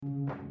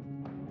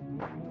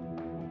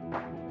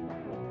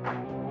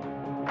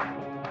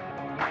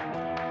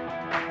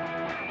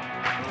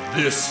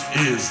This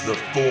is the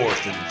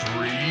 4th and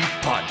 3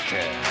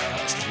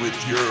 podcast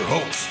with your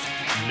host,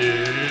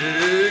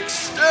 Nick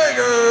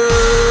Stager.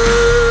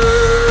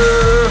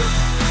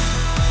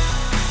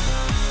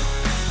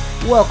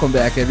 Welcome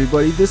back,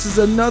 everybody. This is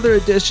another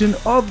edition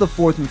of the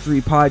 4th and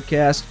 3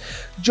 podcast.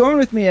 Join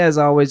with me, as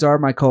always, are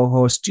my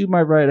co-hosts. To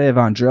my right, I have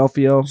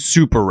Andrelfio.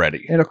 Super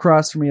ready. And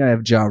across from me, I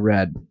have Ja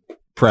Red.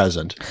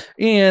 Present.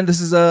 And this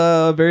is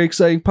a very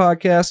exciting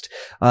podcast.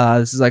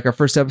 This is like our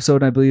first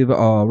episode, I believe,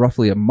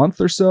 roughly a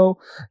month or so.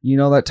 You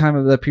know, that time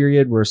of the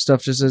period where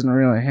stuff just isn't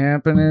really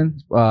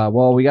happening.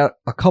 Well, we got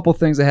a couple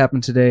things that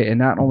happened today. And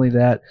not only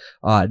that,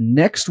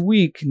 next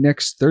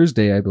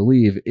Thursday, I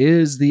believe,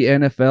 is the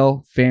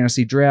NFL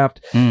fantasy draft.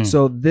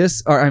 So the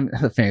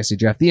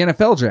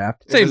NFL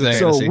draft. Same thing.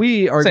 So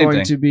we are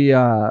going to be,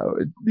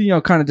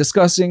 kind of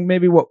discussing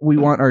maybe what we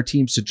want our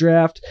teams to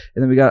draft.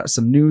 And then we got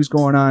some news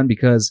going on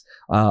because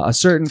a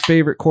certain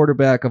favorite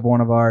quarterback of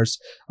one of ours,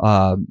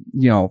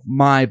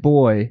 my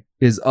boy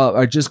is up.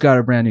 I just got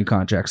a brand new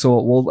contract.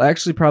 So we'll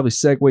actually probably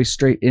segue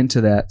straight into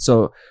that.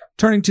 So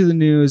turning to the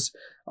news,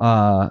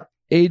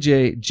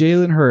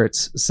 Jalen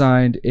Hurts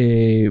signed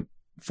a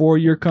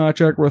 4-year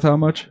contract worth how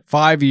much?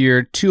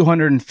 5-year,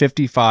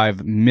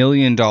 $255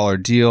 million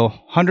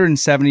deal,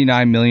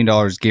 $179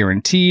 million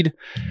guaranteed.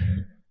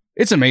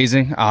 It's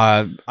amazing.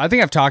 I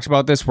think I've talked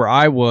about this where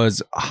I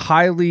was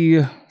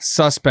highly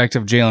suspect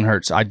of Jalen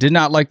Hurts. I did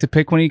not like the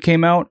pick when he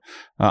came out.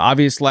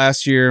 Obviously,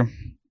 last year,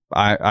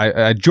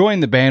 I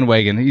joined the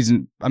bandwagon. He's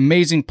an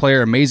amazing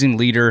player, amazing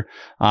leader.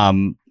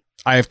 I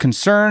have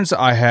concerns.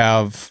 I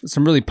have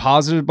some really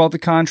positive about the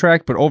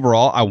contract, but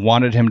overall, I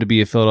wanted him to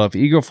be a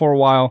Philadelphia Eagle for a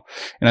while.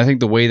 And I think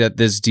the way that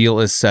this deal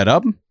is set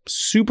up,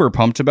 super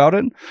pumped about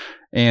it.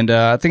 And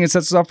I think it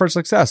sets us up for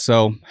success.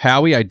 So,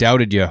 Howie, I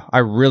doubted you. I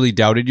really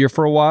doubted you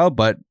for a while,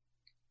 but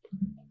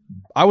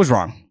I was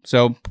wrong.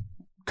 So,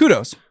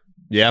 kudos.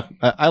 Yeah,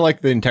 I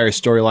like the entire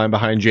storyline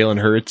behind Jalen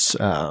Hurts.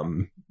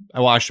 I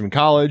watched him in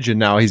college, and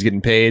now he's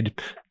getting paid.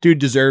 Dude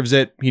deserves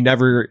it. He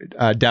never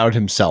doubted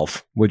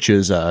himself, which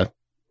is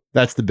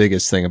that's the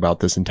biggest thing about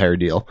this entire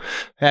deal.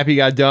 Happy he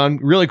got done.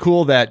 Really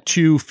cool that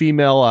two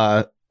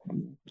female,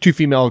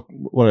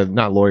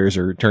 not lawyers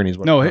or attorneys.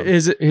 No,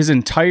 his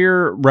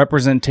entire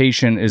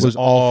representation was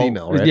all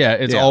female, right? Yeah,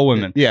 it's all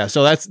women. Yeah,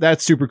 so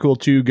that's super cool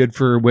too. Good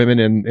for women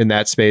in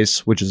that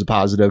space, which is a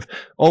positive.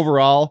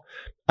 Overall,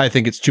 I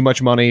think it's too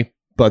much money,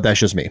 but that's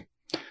just me.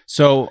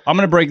 So I'm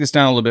going to break this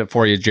down a little bit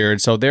for you,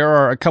 Jared. So there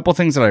are a couple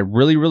things that I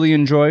really, really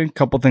enjoy, a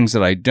couple things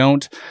that I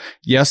don't.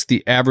 Yes,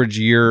 his average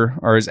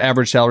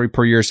salary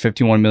per year is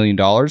 $51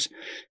 million.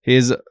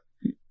 His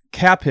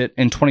cap hit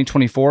in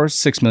 2024 is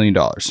 $6 million.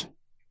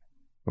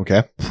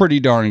 Okay. Pretty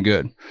darn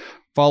good.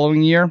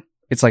 Following year,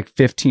 it's like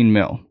 15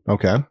 mil.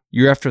 Okay.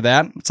 Year after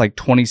that, it's like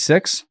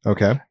 26.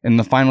 Okay. In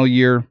the final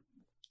year,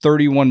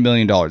 $31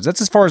 million.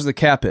 That's as far as the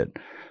cap hit.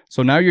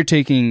 So now you're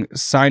taking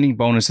signing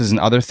bonuses and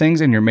other things,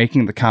 and you're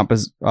making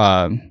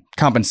the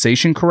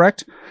compensation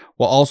correct,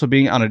 while also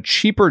being on a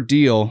cheaper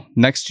deal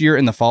next year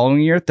and the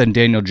following year than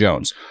Daniel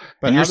Jones.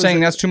 But and you're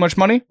saying that's too much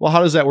money? Well, how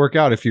does that work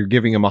out if you're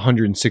giving him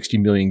 $160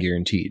 million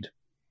guaranteed?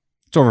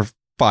 It's over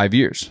 5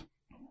 years.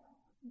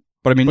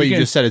 But I mean, you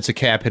just said it's a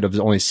cap hit of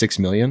only $6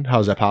 million. How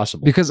is that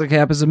possible? Because a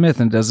cap is a myth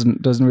and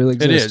doesn't really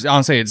exist. It is.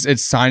 Honestly,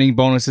 it's signing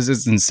bonuses,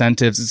 it's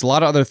incentives, it's a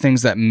lot of other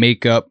things that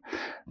make up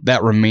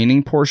that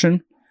remaining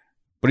portion.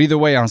 But either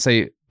way, I'll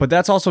say, but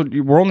that's also,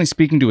 we're only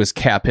speaking to his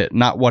cap hit,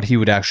 not what he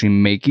would actually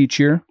make each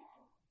year.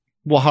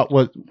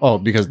 Well,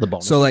 because of the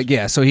bonus.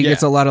 So he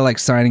gets a lot of like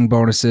signing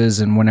bonuses,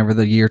 and whenever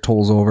the year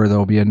tolls over,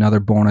 there'll be another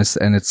bonus,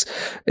 and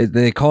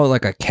they call it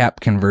like a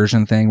cap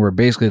conversion thing, where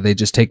basically they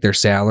just take their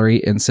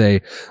salary and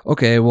say,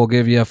 okay, we'll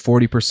give you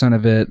 40%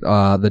 of it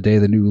the day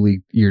the new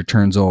league year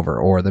turns over,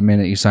 or the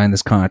minute you sign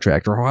this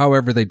contract, or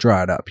however they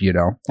draw it up, you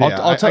know. Yeah,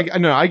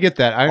 I get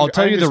that. I'll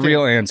tell you the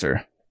real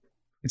answer.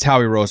 It's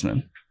Howie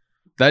Roseman.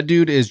 That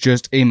dude is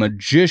just a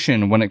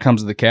magician when it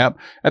comes to the cap.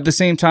 At the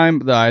same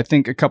time, I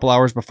think a couple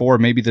hours before,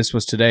 maybe this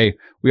was today,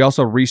 we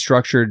also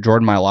restructured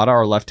Jordan Mailata,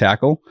 our left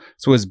tackle.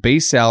 So his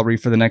base salary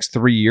for the next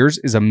 3 years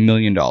is $1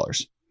 million.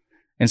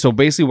 And so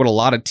basically what a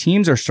lot of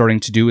teams are starting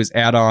to do is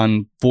add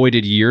on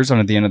voided years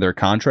at the end of their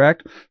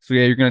contract. So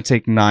yeah, you're going to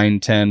take 9,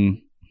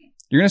 10...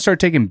 You're going to start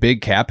taking big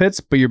cap hits,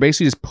 but you're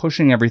basically just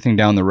pushing everything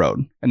down the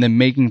road and then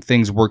making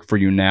things work for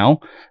you now.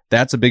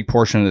 That's a big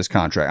portion of this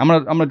contract. I'm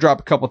going to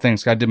drop a couple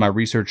things. I did my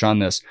research on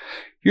this.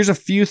 Here's a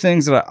few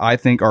things that I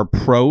think are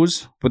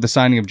pros with the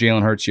signing of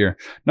Jalen Hurts here.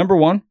 Number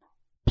one,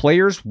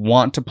 players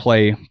want to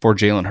play for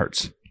Jalen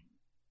Hurts.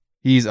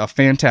 He's a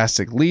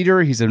fantastic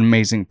leader. He's an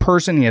amazing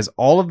person. He has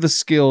all of the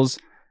skills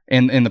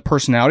and the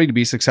personality to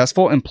be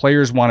successful, and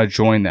players want to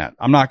join that.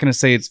 I'm not going to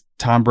say it's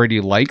Tom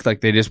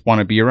Brady-like they just want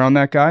to be around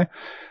that guy.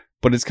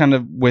 But it's kind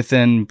of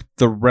within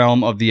the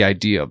realm of the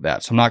idea of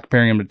that. So I'm not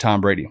comparing him to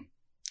Tom Brady.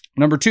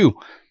 Number two,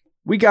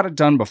 we got it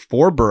done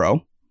before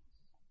Burrow,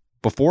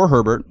 before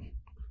Herbert,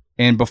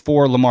 and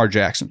before Lamar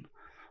Jackson.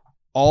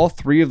 All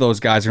three of those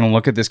guys are going to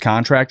look at this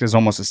contract as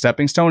almost a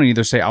stepping stone and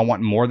either say, I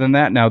want more than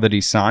that now that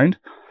he's signed.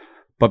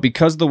 But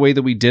because of the way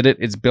that we did it,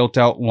 it's built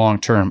out long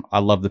term. I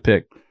love the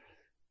pick.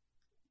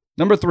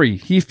 Number 3,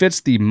 he fits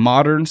the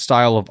modern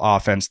style of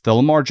offense, the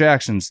Lamar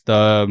Jacksons,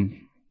 the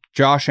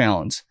Josh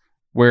Allens,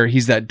 where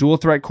he's that dual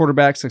threat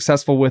quarterback,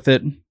 successful with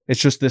it. It's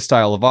just this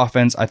style of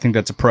offense. I think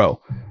that's a pro.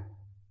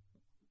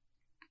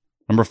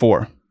 Number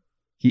 4,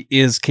 he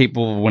is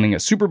capable of winning a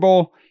Super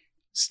Bowl.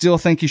 Still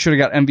think he should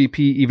have got MVP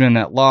even in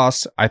that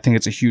loss. I think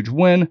it's a huge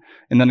win.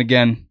 And then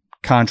again,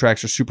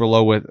 contracts are super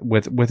low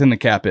within the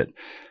cap hit.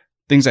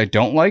 Things I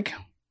don't like,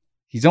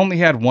 he's only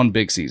had one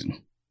big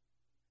season.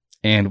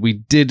 And we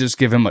did just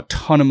give him a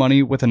ton of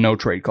money with a no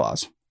trade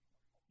clause.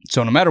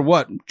 So no matter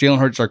what, Jalen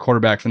Hurts is our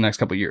quarterback for the next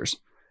couple of years.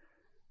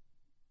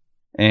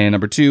 And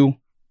number 2,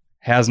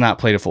 has not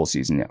played a full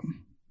season yet.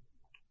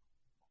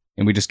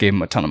 And we just gave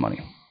him a ton of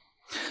money.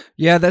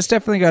 Yeah, that's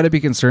definitely got to be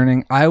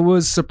concerning. I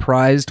was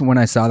surprised when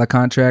I saw the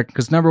contract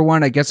because number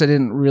 1, I guess I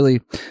didn't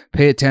really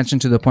pay attention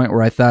to the point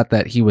where I thought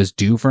that he was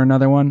due for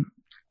another one.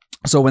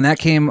 So when I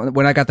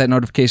got that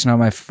notification on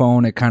my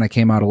phone, it kind of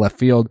came out of left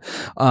field.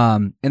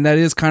 And that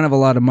is kind of a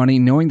lot of money.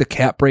 Knowing the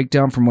cap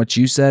breakdown from what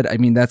you said, I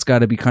mean, that's got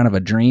to be kind of a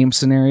dream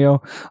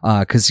scenario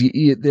because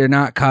it's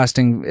not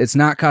costing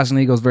the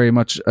Eagles very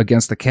much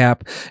against the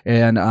cap.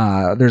 And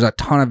there's a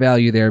ton of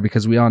value there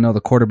because we all know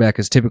the quarterback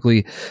is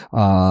typically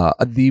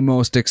the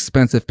most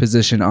expensive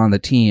position on the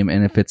team.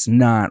 And if it's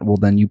not, well,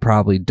 then you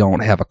probably don't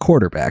have a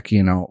quarterback,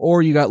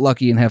 or you got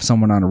lucky and have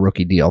someone on a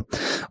rookie deal.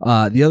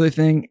 The other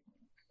thing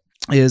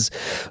is,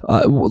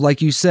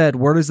 like you said,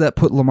 where does that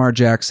put Lamar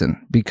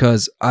Jackson?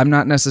 Because I'm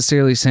not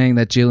necessarily saying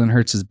that Jalen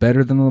Hurts is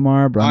better than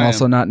Lamar, but I'm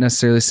also not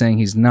necessarily saying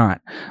he's not.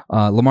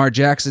 Lamar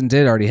Jackson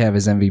did already have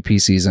his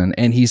MVP season,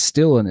 and he's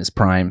still in his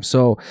prime.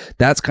 So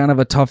that's kind of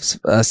a tough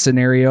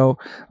scenario.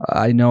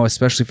 I know,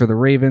 especially for the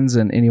Ravens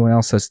and anyone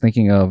else that's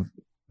thinking of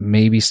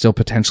maybe still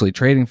potentially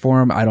trading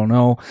for him. I don't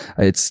know.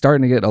 It's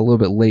starting to get a little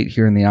bit late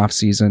here in the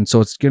offseason,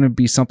 so it's going to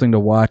be something to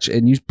watch.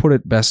 And you put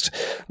it best.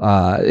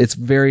 It's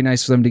very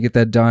nice for them to get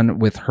that done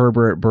with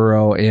Herbert,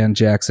 Burrow, and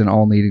Jackson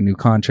all needing new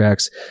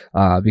contracts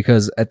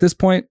because at this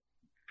point,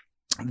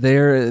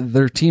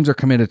 their teams are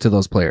committed to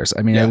those players.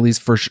 I mean, at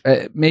least for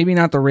maybe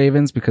not the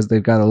Ravens because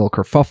they've got a little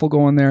kerfuffle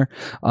going there,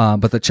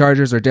 but the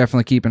Chargers are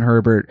definitely keeping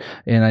Herbert,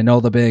 and I know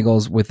the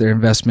Bengals with their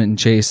investment in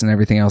Chase and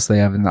everything else they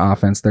have in the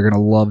offense, they're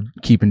gonna love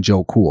keeping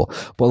Joe cool.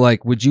 But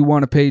like, would you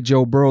want to pay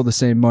Joe Burrow the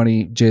same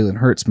money Jalen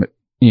Hurts,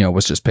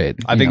 was just paid?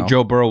 I think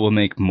Joe Burrow will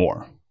make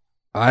more.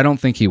 I don't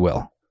think he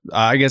will.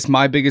 I guess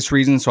my biggest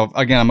reason. So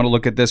again, I'm going to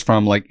look at this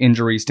from like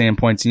injury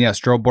standpoints, and yes,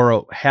 Joe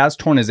Burrow has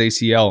torn his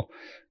ACL,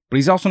 but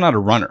he's also not a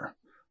runner.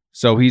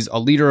 So he's a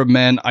leader of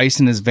men, ice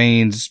in his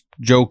veins,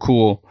 Joe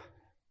Cool.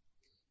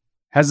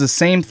 Has the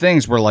same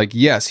things where, like,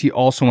 yes, he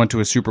also went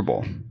to a Super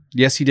Bowl.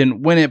 Yes, he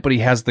didn't win it, but he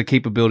has the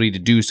capability to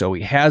do so.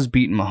 He has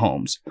beaten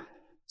Mahomes.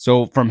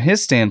 So from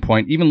his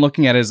standpoint, even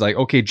looking at it as like,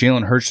 okay,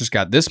 Jalen Hurts just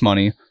got this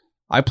money.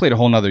 I played a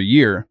whole nother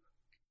year.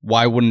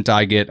 Why wouldn't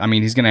I get,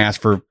 he's going to ask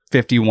for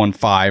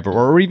 51.5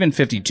 or even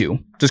 52,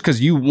 just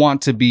because you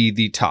want to be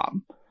the top.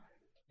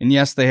 And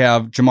yes, they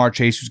have Jamar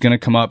Chase, who's going to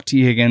come up.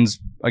 T. Higgins,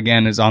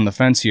 again, is on the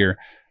fence here.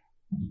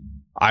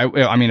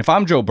 I mean, if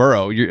I'm Joe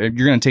Burrow, you're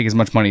going to take as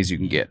much money as you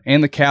can get.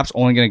 And the cap's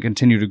only going to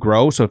continue to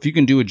grow. So if you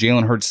can do a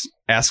Jalen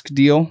Hurts-esque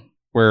deal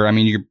where,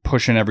 you're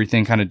pushing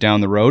everything kind of down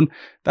the road,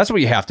 that's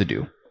what you have to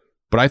do.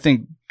 But I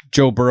think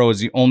Joe Burrow is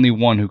the only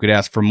one who could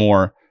ask for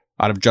more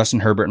out of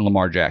Justin Herbert and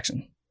Lamar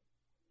Jackson.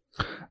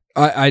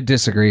 I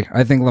disagree.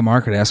 I think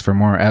Lamar could ask for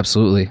more.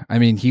 Absolutely.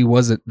 He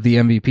wasn't the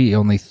MVP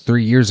only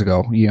 3 years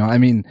ago.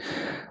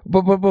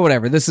 But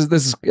whatever. This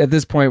is at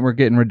this point we're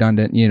getting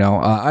redundant.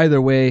 Either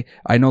way,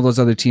 I know those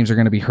other teams are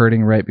going to be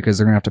hurting, right? Because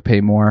they're going to have to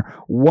pay more.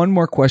 One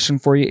more question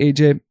for you,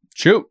 AJ.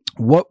 Shoot.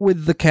 What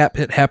would the cap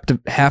hit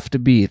have to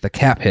be? The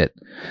cap hit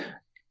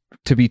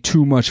to be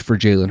too much for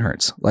Jalen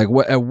Hurts? Like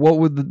what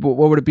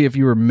would it be if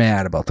you were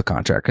mad about the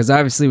contract? Because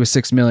obviously with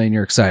 $6 million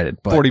you're excited,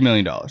 but $40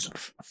 million.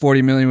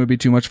 $40 million would be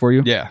too much for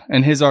you. Yeah,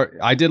 and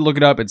I did look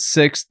it up. It's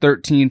 6,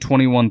 13,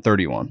 21,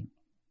 31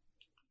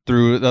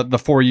 through the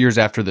 4 years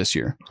after this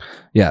year.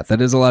 Yeah,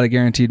 that is a lot of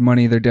guaranteed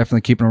money. They're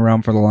definitely keeping them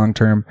around for the long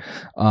term.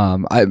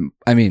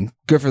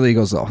 Good for the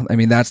Eagles though.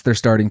 That's their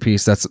starting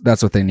piece.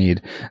 That's what they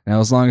need. Now,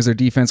 as long as their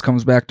defense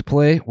comes back to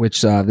play,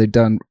 which they've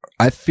done,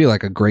 I feel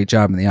like a great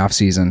job in the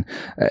offseason.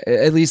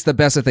 At least the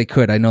best that they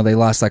could. I know they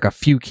lost like a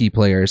few key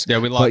players. Yeah,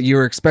 we lost. But you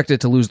were expected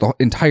to lose the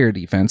entire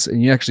defense,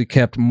 and you actually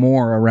kept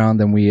more around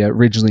than we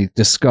originally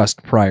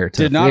discussed prior to.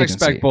 Did not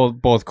expect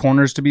both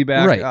corners to be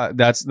back. Right.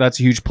 That's a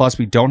huge plus.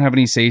 We don't have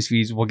any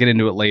safeties. We'll get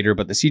into it later,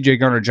 but the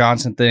CJ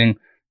Gardner-Johnson thing,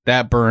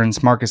 that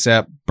burns. Marcus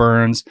Epps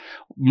burns.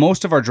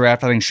 Most of our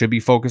draft, I think, should be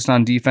focused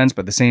on defense,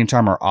 but at the same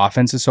time, our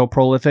offense is so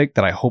prolific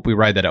that I hope we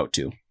ride that out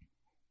too.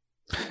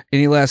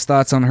 Any last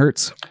thoughts on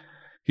Hurts?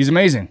 He's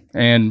amazing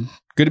and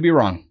good to be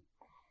wrong.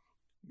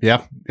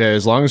 Yeah,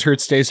 as long as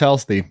Hurts stays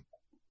healthy,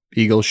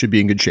 Eagles should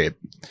be in good shape.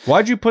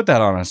 Why'd you put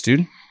that on us,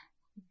 dude?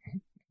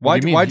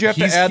 Why'd you have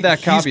to add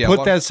that caveat? He's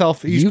put that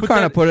self. You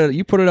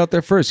put it out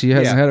there first. He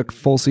hasn't had a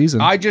full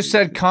season. I just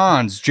said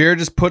cons. Jared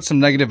just put some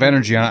negative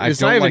energy on it. It's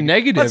not even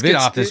negative. Let's get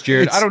off this,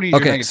 Jared. I don't need your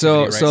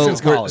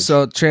negativity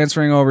so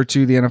transferring over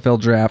to the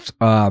NFL draft.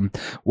 What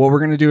we're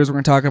going to do is we're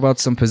going to talk about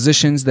some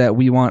positions that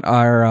we want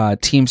our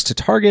teams to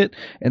target,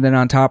 and then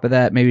on top of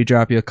that, maybe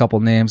drop you a couple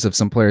names of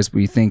some players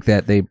we think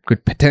that they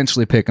could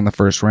potentially pick in the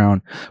first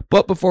round.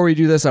 But before we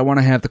do this, I want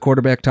to have the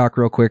quarterback talk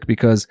real quick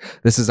because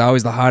this is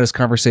always the hottest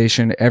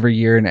conversation every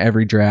year in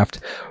every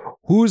draft.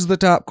 Who's the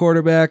top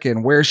quarterback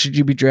and where should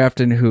you be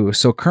drafting who?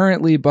 So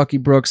currently, Bucky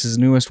Brooks is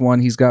the newest one.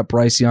 He's got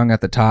Bryce Young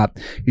at the top.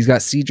 He's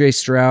got CJ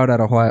Stroud at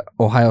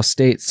Ohio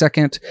State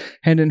second.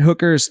 Hendon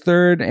Hooker is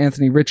third.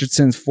 Anthony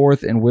Richardson's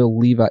fourth. And Will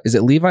Levis. Is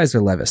it Levis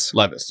or Levis?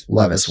 Levis.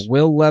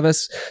 Will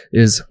Levis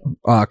is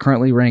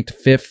currently ranked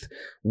fifth.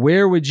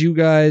 Where would you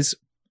guys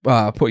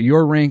put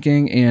your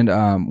ranking,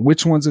 and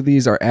which ones of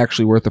these are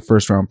actually worth a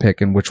first round pick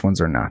and which ones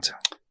are not?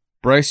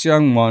 Bryce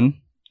Young 1,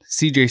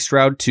 CJ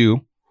Stroud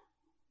 2.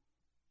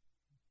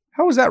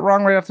 How was that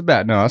wrong right off the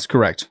bat? No, that's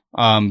correct.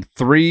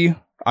 3,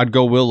 I'd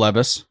go Will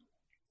Levis.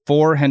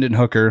 4, Hendon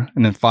Hooker,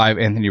 and then 5,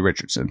 Anthony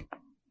Richardson.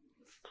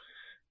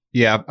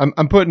 Yeah,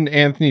 I'm putting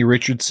Anthony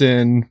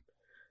Richardson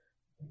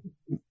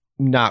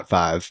not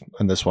 5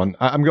 on this one.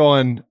 I'm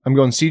going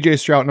CJ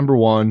Stroud number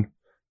 1.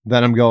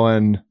 Then I'm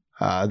going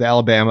the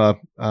Alabama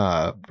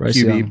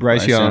QB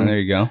Bryce Young. There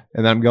you go.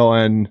 And then I'm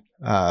going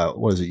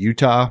what is it?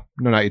 Utah?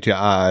 No, not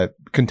Utah.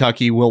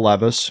 Kentucky Will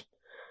Levis.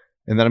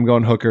 And then I'm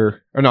going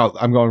Hooker. Or no,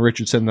 I'm going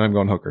Richardson. Then I'm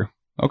going Hooker.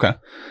 Okay.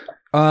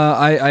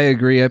 I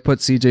agree. I put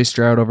CJ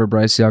Stroud over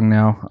Bryce Young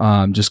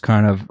now. Just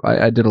kind of,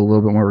 I did a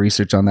little bit more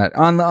research on that.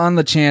 On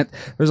the chant,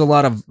 there's a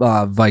lot of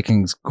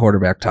Vikings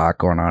quarterback talk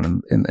going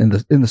on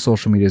in the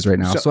social medias right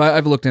now. So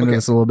I've looked into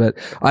this a little bit.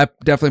 I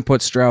definitely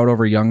put Stroud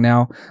over Young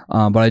now,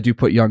 but I do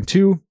put Young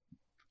too.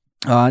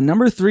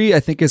 Number 3, I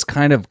think is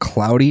kind of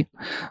cloudy.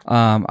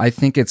 I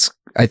think it's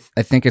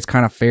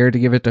kind of fair to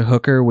give it to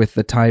Hooker with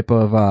the type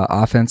of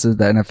offenses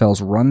that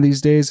NFL's run these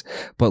days,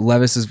 but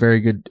Levis is very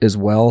good as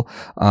well.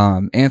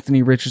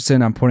 Anthony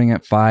Richardson, I'm putting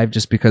at 5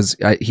 just because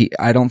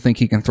I don't think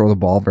he can throw the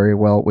ball very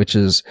well, which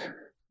is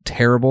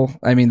terrible.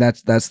 I mean,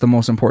 that's the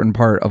most important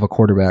part of a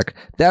quarterback.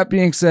 That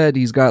being said,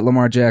 he's got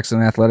Lamar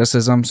Jackson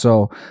athleticism,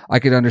 so I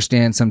could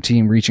understand some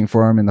team reaching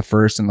for him in the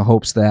first in the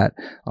hopes that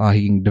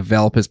he can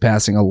develop his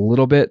passing a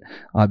little bit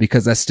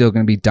because that's still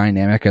going to be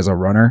dynamic as a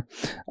runner.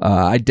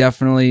 I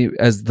definitely,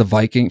 as the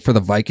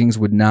Vikings,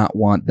 would not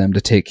want them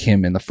to take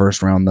him in the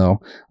first round, though.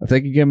 If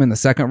they could get him in the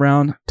second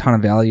round, ton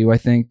of value, I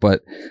think,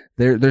 but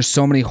there's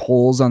so many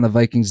holes on the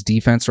Vikings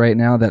defense right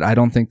now that I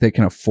don't think they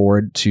can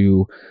afford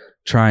to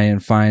try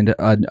and find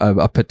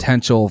a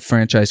potential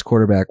franchise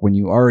quarterback when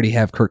you already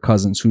have Kirk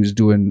Cousins, who's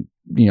doing,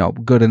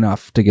 good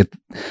enough to get,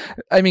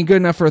 good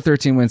enough for a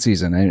 13-win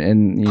season.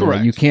 And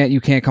you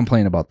can't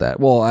complain about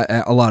that. Well,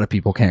 a lot of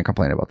people can't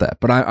complain about that,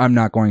 but I'm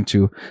not going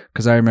to,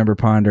 because I remember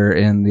Ponder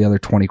and the other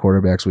 20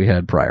 quarterbacks we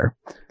had prior.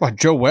 What,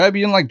 Joe Webb?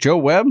 You didn't like Joe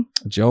Webb?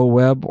 Joe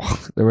Webb.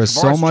 There was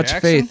so much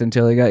faith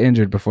until he got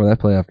injured before that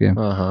playoff game.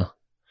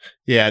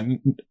 Yeah.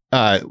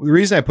 The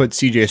reason I put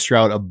CJ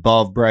Stroud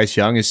above Bryce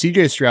Young is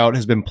CJ Stroud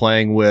has been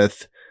playing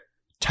with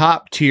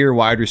top tier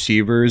wide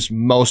receivers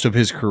most of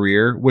his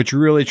career, which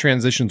really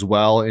transitions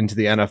well into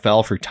the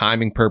NFL for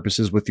timing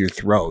purposes with your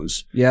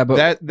throws. Yeah,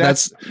 but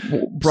that's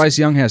Bryce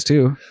Young has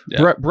too.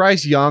 Yeah.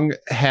 Bryce Young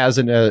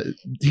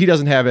he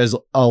doesn't have as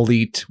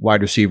elite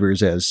wide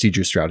receivers as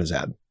CJ Stroud has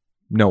had.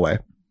 No way.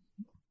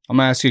 I'm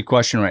going to ask you a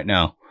question right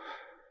now.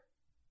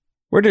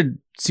 Where did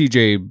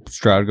CJ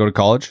Stroud go to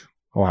college?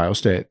 Ohio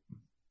State.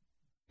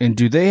 And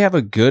do they have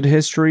a good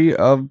history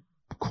of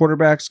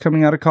quarterbacks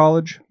coming out of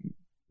college?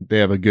 They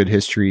have a good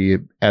history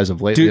as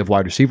of lately of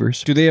wide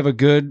receivers. Do they have a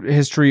good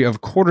history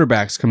of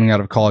quarterbacks coming out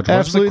of college?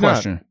 Absolutely the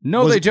question?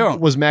 Not. No, they don't.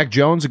 Was Mac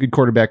Jones a good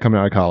quarterback coming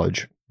out of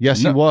college?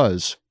 Yes, he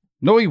was.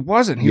 No, he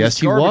wasn't. Yes,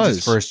 he was.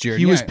 His first year.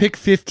 He was picked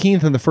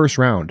 15th in the first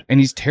round. And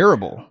he's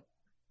terrible.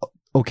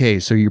 Okay,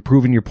 so you're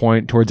proving your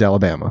point towards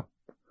Alabama.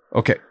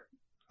 Okay.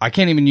 I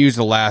can't even use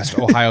the last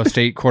Ohio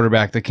State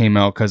quarterback that came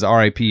out because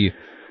RIP.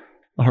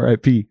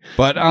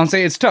 But I'll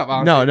say it's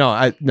tough. No.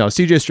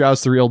 CJ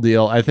Stroud's the real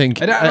deal. I think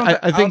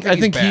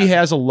he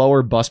has a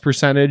lower bust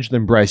percentage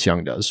than Bryce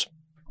Young does.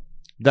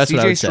 That's what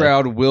I would say. CJ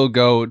Stroud will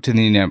go to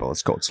the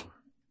Indianapolis Colts.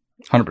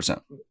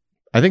 100%.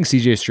 I think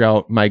CJ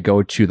Stroud might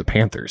go to the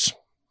Panthers.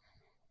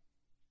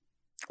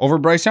 Over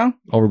Bryce Young?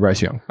 Over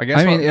Bryce Young. I guess.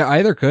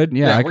 Either could.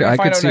 Yeah, I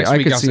could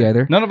see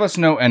either. None of us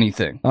know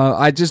anything.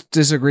 I just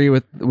disagree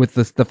with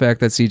the fact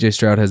that CJ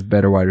Stroud has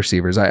better wide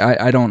receivers.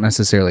 I don't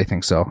necessarily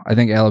think so. I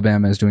think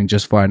Alabama is doing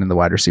just fine in the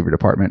wide receiver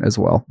department as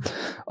well.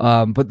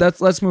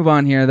 But let's move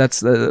on here.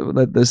 This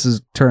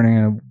is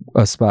turning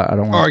a spot I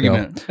don't want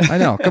argument. To go. I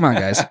know. Come on,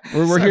 guys.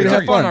 We're here to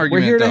have fun. We're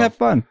here to have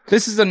fun.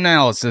 This is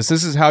analysis.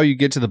 This is how you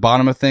get to the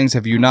bottom of things.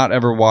 Have you not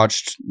ever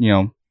watched,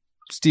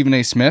 Stephen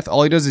A. Smith?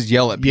 All he does is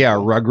yell at people. Yeah,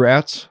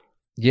 Rugrats.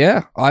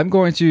 Yeah, I'm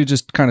going to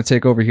just kind of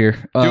take over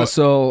here.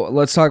 So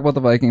let's talk about the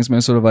Vikings,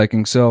 Minnesota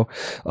Vikings. So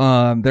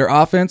their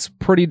offense,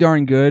 pretty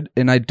darn good,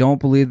 and I don't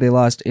believe they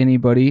lost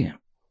anybody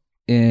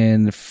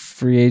in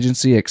free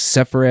agency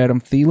except for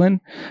Adam Thielen.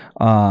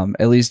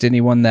 At least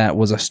anyone that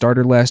was a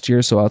starter last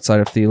year. So outside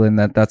of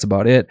Thielen, that's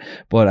about it.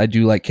 But I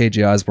do like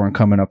KJ Osborne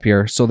coming up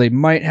here. So they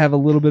might have a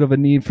little bit of a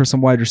need for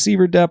some wide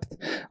receiver depth.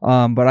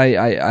 But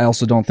I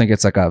also don't think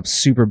it's like a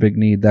super big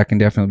need. That can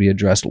definitely be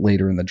addressed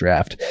later in the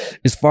draft.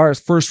 As far as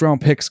first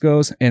round picks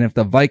goes, and if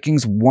the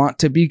Vikings want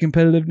to be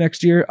competitive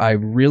next year, I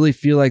really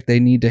feel like they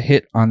need to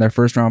hit on their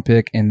first round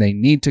pick and they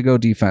need to go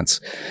defense.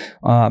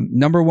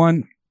 Number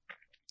one,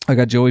 I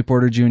got Joey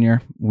Porter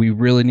Jr. We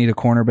really need a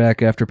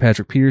cornerback after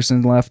Patrick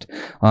Peterson left.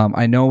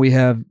 I know we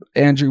have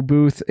Andrew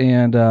Booth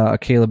and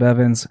Caleb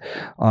Evans,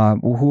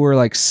 who are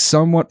like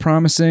somewhat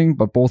promising,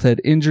 but both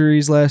had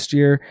injuries last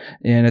year.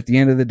 And at the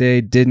end of the day,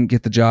 didn't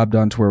get the job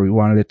done to where we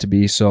wanted it to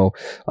be. So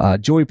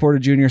Joey Porter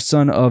Jr.,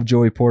 son of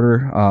Joey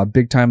Porter,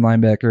 big time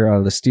linebacker out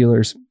of the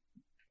Steelers.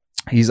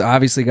 He's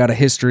obviously got a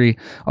history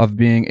of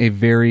being a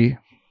very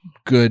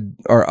good,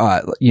 or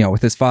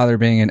with his father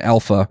being an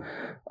alpha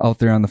out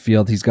there on the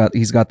field. He's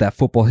got that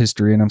football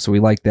history in him, so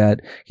we like that.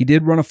 He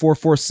did run a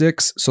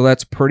 4.46, so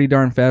that's pretty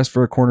darn fast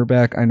for a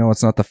cornerback. I know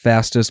it's not the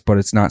fastest, but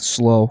it's not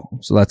slow,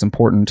 so that's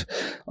important.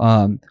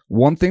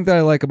 One thing that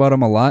I like about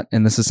him a lot,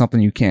 and this is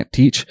something you can't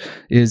teach,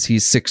 is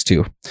he's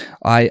 6'2".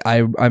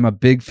 I'm a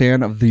big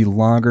fan of the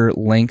longer,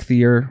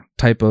 lengthier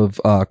type of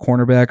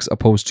cornerbacks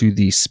opposed to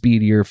the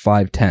speedier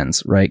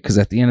 5'10s, right? Because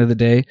at the end of the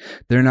day,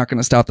 they're not going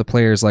to stop the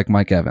players like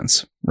Mike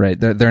Evans, right?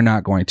 They're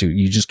not going to.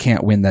 You just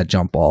can't win that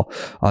jump ball.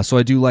 So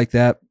I do like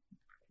that.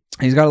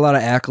 He's got a lot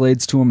of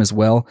accolades to him as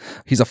well.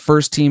 He's a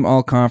first-team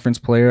all-conference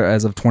player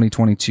as of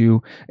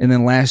 2022. And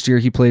then last year,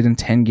 he played in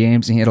 10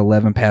 games and he had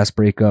 11 pass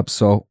breakups.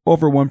 So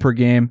over one per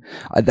game.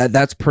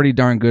 That's pretty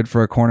darn good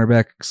for a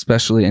cornerback,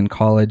 especially in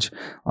college.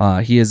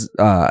 He's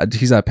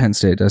at Penn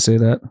State. Did I say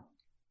that?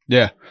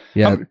 Yeah.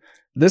 Yeah.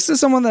 This is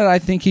someone that I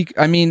think he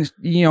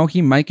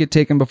might get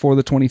taken before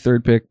the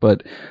 23rd pick,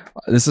 but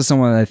this is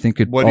someone that I think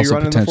could also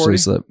potentially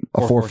slip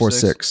a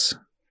 4.46.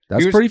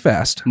 That's pretty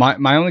fast.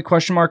 My only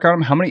question mark on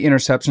him, how many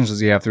interceptions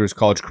does he have through his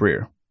college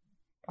career?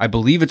 I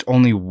believe it's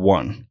only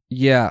one.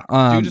 Yeah.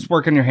 Dude, just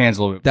work on your hands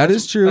a little bit.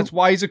 That's true. That's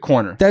why he's a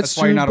corner. That's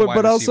why true. you're not a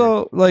wide receiver.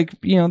 Also,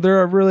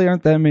 there really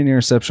aren't that many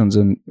interceptions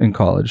in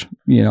college.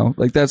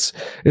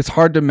 It's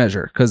hard to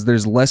measure because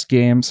there's less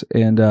games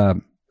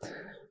and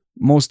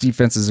most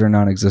defenses are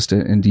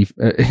non-existent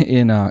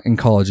in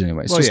college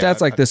anyway. So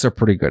stats like this are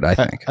pretty good, I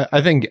think.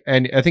 I think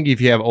if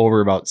you have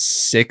over about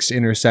 6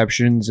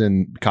 interceptions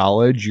in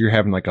college, you're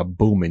having like a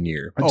booming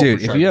year.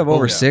 Dude, if you have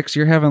over 6,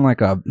 you're having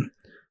like a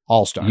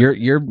all-star.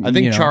 I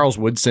think Charles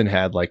Woodson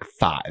had like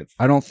 5.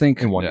 I don't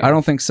think in one year. I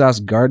don't think Sauce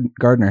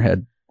Gardner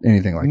had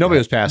anything like Nobody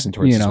that. was passing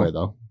towards this way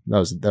though. That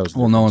was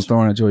well, no one's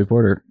throwing at Joey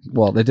Porter.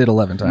 Well, they did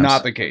 11 times.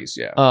 Not the case,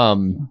 yeah.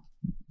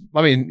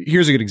 I mean,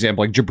 here's a good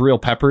example. Like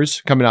Jabril Peppers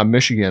coming out of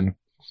Michigan.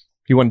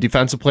 He won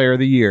Defensive Player of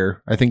the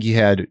Year. I think he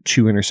had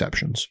 2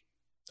 interceptions.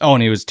 Oh,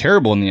 and he was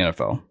terrible in the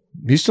NFL.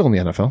 He's still in the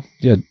NFL.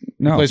 Yeah.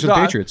 No. He plays with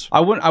the Patriots. I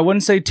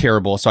wouldn't say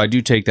terrible, so I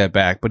do take that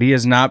back. But he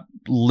has not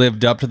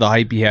lived up to the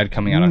hype he had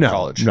coming out of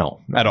college. No,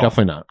 at all.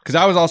 Definitely not. Because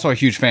I was also a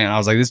huge fan. I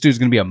was like, this dude's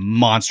going to be a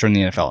monster in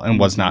the NFL, and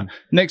was not.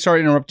 Nick,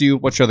 sorry to interrupt you.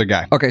 What's your other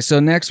guy? Okay, so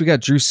next we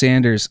got Drew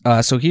Sanders.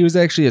 So he was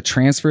actually a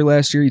transfer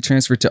last year. He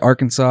transferred to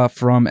Arkansas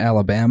from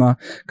Alabama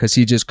because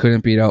he just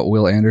couldn't beat out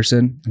Will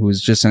Anderson, who was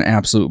just an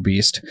absolute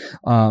beast.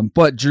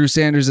 But Drew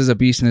Sanders is a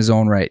beast in his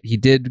own right. He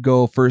did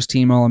go first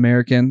team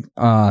All-American,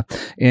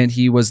 and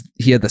he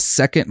had the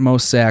second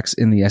most sacks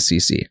in the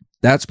SEC.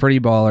 That's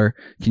pretty baller.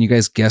 Can you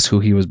guys guess who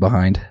he was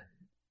behind?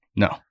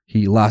 No.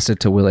 He lost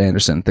it to Will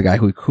Anderson, the guy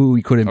who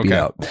he couldn't beat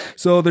out.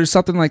 So there's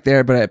something like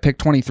there, but at pick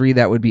 23,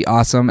 that would be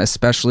awesome,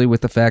 especially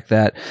with the fact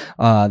that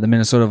the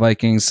Minnesota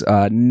Vikings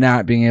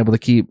not being able to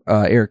keep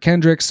Eric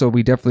Kendricks, so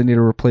we definitely need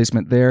a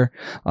replacement there.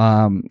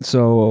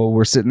 So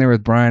we're sitting there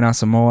with Brian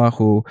Asamoah,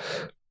 who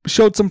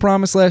showed some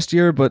promise last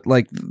year, but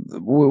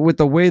with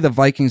the way the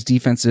Vikings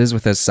defense is,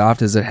 with as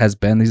soft as it has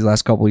been these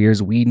last couple of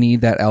years, we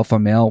need that alpha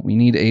male. We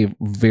need a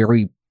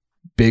very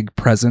big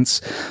presence.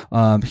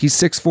 He's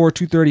 6'4",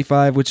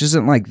 235, which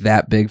isn't like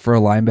that big for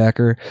a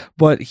linebacker,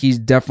 but he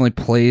definitely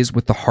plays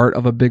with the heart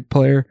of a big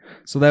player.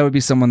 So that would be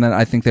someone that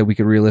I think that we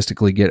could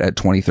realistically get at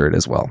 23rd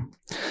as well.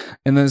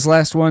 And then this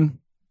last one,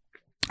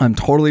 I'm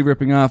totally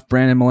ripping off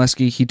Brandon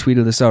Molesky. He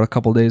tweeted this out a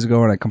couple days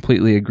ago, and I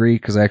completely agree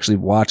because I actually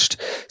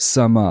watched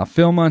some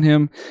film on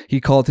him.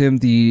 He called him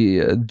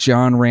the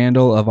John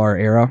Randall of our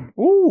era.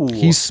 Ooh,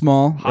 he's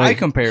small. High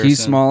comparison.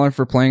 He's smaller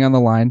for playing on the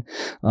line.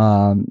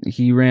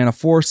 He ran a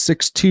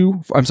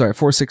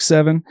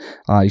 4.67.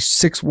 He's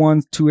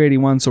 6'1",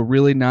 281, so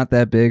really not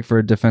that big for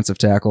a defensive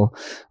tackle.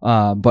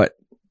 But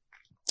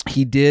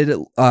he did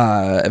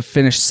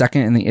finish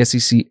second in the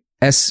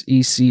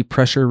SEC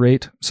pressure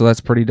rate, so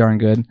that's pretty darn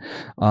good.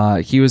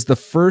 He was the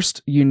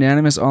first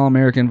unanimous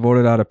All-American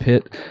voted out of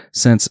Pitt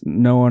since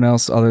no one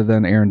else other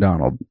than Aaron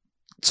Donald.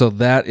 So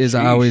that is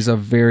always a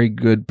very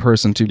good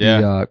person to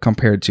be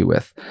compared to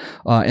with.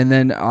 And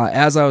then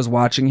as I was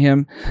watching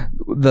him,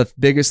 the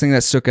biggest thing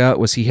that stuck out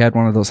was he had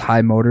one of those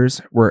high motors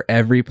where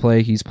every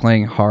play he's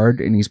playing hard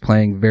and he's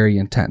playing very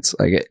intense.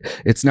 Like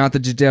it's not the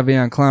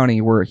Jadeveon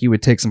Clowney where he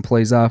would take some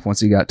plays off once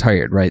he got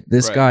tired, right?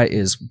 This guy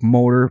is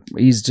motor.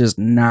 He's just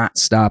not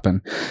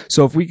stopping.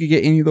 So if we could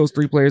get any of those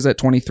three players at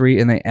 23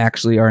 and they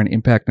actually are an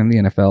impact in the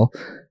NFL,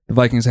 the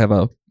Vikings have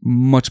a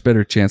much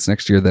better chance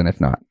next year than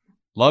if not.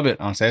 Love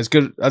it. Honestly,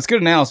 that's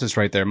good analysis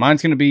right there.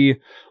 Mine's going to be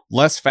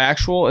less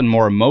factual and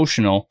more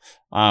emotional.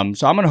 So I'm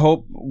going to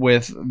hope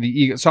with the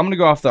Eagles. So I'm going to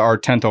go off our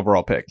 10th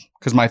overall pick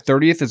because my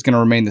 30th is going to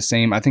remain the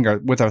same. I think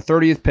with our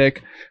 30th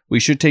pick, we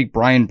should take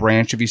Brian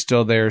Branch if he's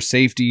still there.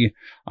 Safety.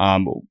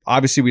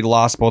 Obviously, we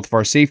lost both of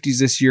our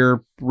safeties this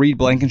year. Reed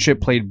Blankenship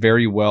played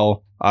very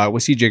well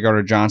with C.J.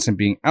 Gardner-Johnson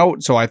being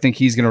out. So I think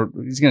he's going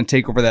to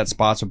take over that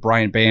spot. So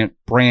Brian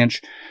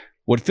Branch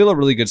would fill a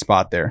really good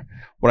spot there.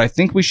 What I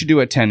think we should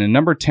do at 10, and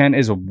number 10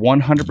 is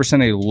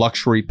 100% a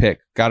luxury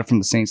pick. Got it from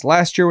the Saints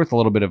last year with a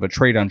little bit of a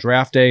trade on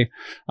draft day.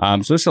 So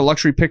this is a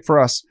luxury pick for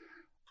us.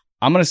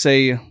 I'm going to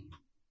say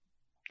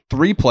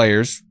 3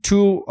 players,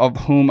 2 of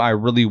whom I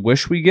really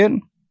wish we get.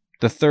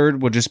 The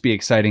third would just be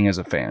exciting as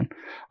a fan.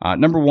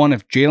 Number 1,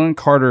 if Jalen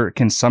Carter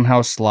can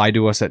somehow slide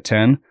to us at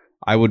 10,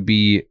 I would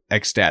be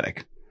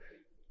ecstatic.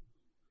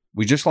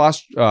 We just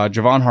lost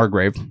Javon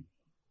Hargrave.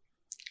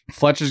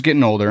 Fletcher's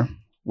getting older.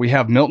 We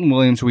have Milton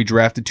Williams, who we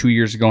drafted 2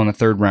 years ago in the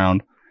 3rd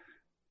round.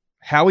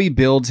 How he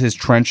builds his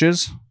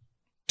trenches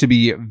to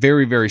be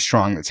very, very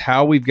strong. That's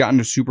how we've gotten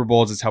to Super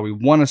Bowls. It's how we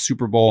won a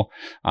Super Bowl.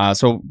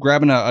 So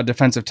grabbing a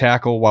defensive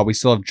tackle while we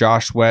still have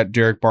Josh Sweat,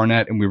 Derek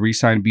Barnett, and we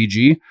re-sign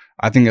BG,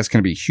 I think that's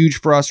going to be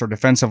huge for us. Our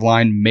defensive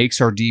line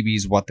makes our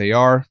DBs what they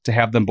are. To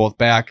have them both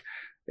back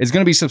is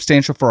going to be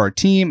substantial for our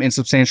team and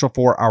substantial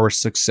for our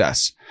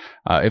success.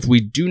 If we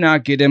do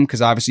not get him,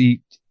 because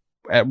obviously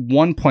at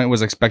one point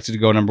was expected to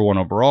go number 1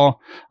 overall.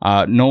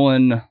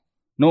 Nolan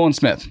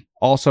Smith,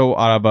 also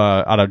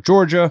out of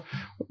Georgia,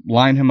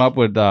 line him up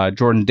with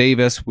Jordan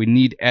Davis. We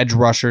need edge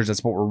rushers.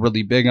 That's what we're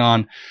really big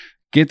on.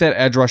 Get that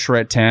edge rusher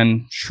at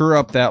 10. Sure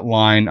up that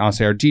line. I'll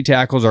say our D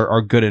tackles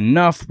are good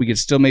enough. We could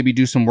still maybe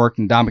do some work.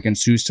 And Ndamukong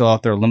Suh's still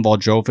out there. Linval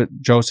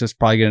Joseph's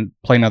probably going to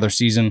play another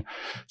season.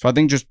 So I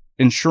think just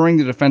ensuring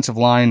the defensive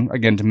line,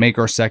 again, to make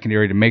our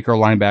secondary, to make our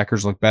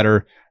linebackers look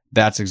better,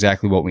 that's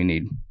exactly what we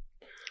need.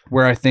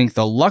 Where I think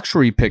the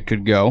luxury pick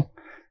could go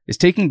is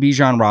taking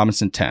Bijan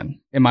Robinson 10.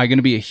 Am I going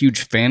to be a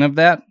huge fan of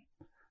that?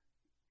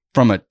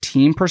 From a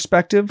team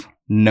perspective,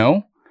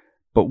 no.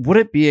 But would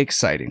it be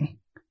exciting?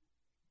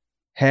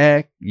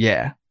 Heck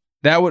yeah.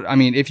 That would,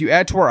 if you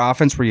add to our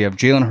offense where you have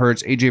Jalen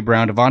Hurts, A.J.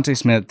 Brown, Devontae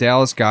Smith,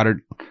 Dallas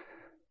Goedert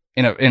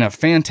in a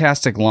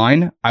fantastic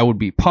line, I would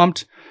be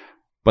pumped.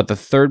 But the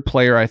third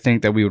player I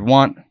think that we would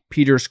want,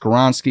 Peter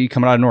Skoronski,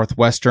 coming out of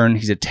Northwestern.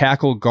 He's a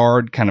tackle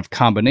guard kind of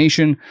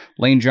combination.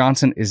 Lane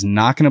Johnson is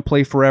not going to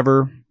play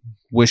forever.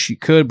 Wish he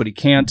could, but he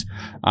can't.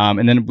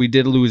 And then we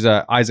did lose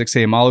Isaac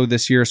Seumalo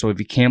this year, so if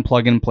he can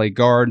plug in and play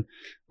guard,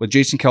 with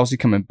Jason Kelce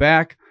coming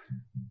back,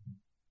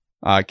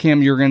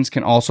 Cam Jurgens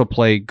can also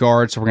play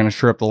guard, so we're going to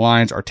shore up the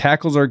lines. Our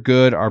tackles are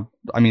good.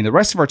 The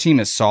rest of our team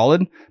is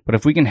solid, but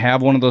if we can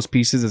have one of those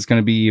pieces, it's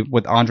going to be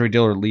with Andre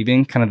Dillard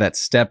leaving, kind of that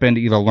step in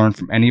to either learn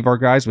from any of our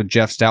guys, with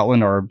Jeff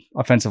Stoutland, our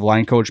offensive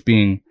line coach,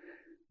 being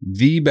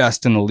the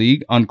best in the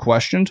league,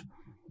 unquestioned.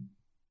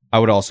 I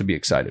would also be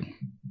excited.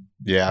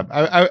 Yeah,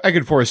 I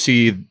could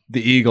foresee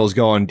the Eagles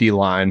going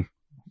D-line,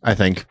 I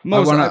think.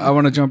 I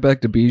want to jump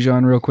back to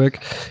Bijan real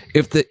quick.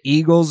 If the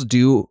Eagles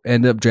do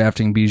end up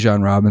drafting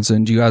Bijan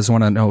Robinson, do you guys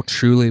want to know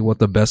truly what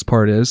the best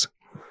part is?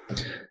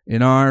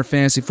 In our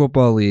fantasy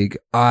football league,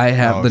 I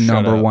have the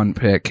number 1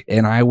 pick,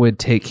 and I would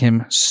take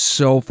him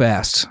so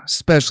fast,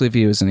 especially if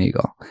he was an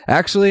Eagle.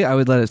 Actually, I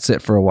would let it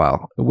sit for a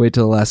while. Wait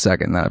till the last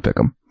second, then I'd pick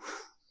him.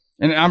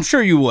 And I'm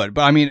sure you would,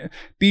 but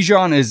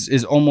Bijan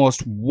is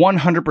almost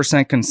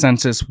 100%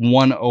 consensus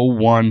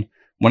 101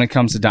 when it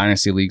comes to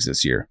dynasty leagues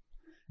this year.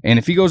 And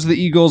if he goes to the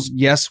Eagles,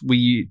 yes,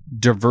 we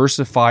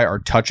diversify our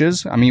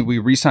touches. We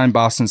re-signed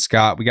Boston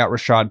Scott, we got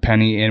Rashad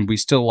Penny, and we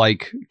still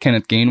like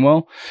Kenneth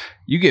Gainwell.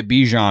 You get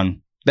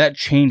Bijan, that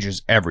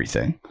changes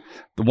everything.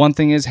 The one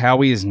thing is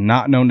Howie is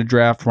not known to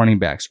draft running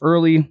backs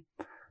early.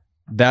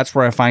 That's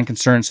where I find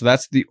concern. So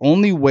that's the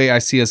only way I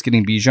see us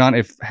getting Bijan,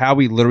 if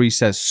Howie literally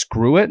says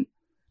screw it,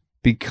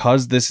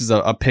 because this is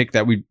a pick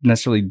that we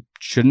necessarily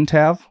shouldn't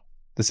have.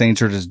 The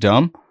Saints are just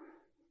dumb.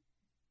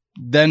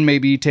 Then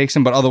maybe he takes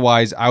him, but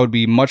otherwise I would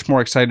be much more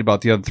excited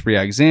about the other 3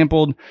 I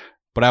exampled,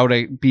 but I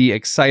would be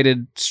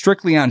excited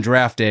strictly on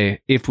draft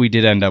day if we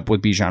did end up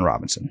with Bijan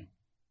Robinson.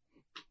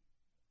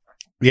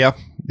 Yeah,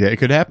 it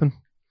could happen.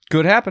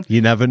 Could happen.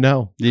 You never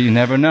know. You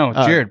never know.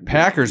 Jared,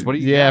 Packers, what do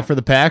you got? For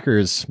the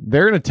Packers,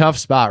 they're in a tough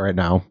spot right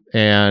now,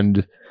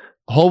 and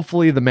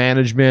hopefully the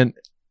management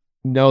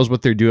knows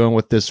what they're doing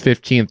with this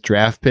 15th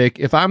draft pick.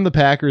 If I'm the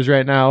Packers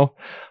right now,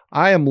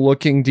 I am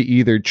looking to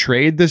either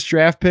trade this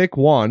draft pick,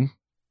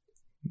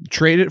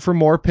 trade it for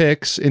more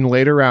picks in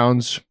later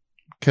rounds,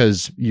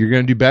 because you're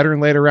going to do better in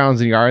later rounds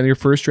than you are in your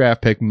first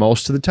draft pick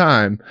most of the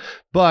time.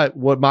 But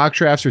what mock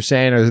drafts are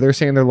saying is they're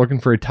saying they're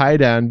looking for a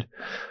tight end,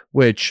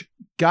 which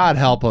God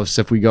help us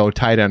if we go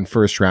tight end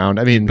first round.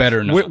 I mean,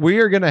 better not. We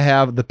are going to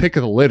have the pick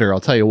of the litter. I'll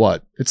tell you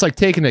what, it's like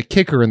taking a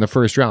kicker in the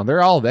first round.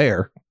 They're all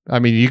there. I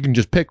mean, you can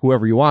just pick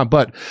whoever you want.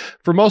 But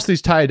for most of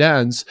these tight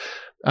ends,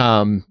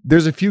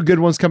 there's a few good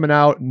ones coming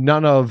out,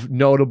 none of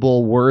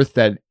notable worth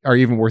that are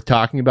even worth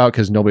talking about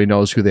because nobody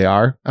knows who they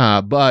are.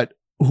 But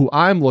who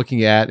I'm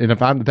looking at, and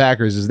if I'm the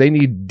Packers, is they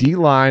need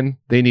D-line,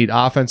 they need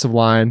offensive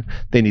line,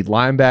 they need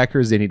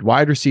linebackers, they need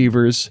wide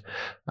receivers,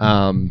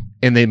 and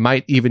they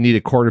might even need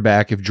a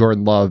quarterback if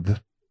Jordan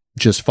Love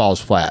just falls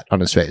flat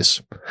on his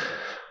face.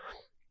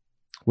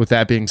 With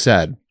that being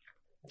said,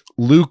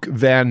 Luke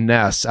Van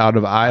Ness out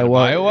of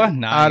Iowa.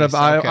 Nice. Out of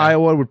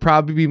Iowa would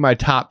probably be my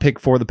top pick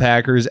for the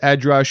Packers.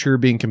 Edge rusher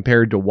being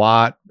compared to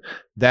Watt,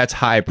 that's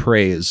high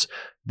praise.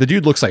 The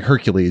dude looks like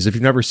Hercules. If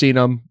you've never seen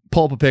him,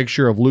 pull up a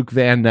picture of Luke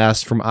Van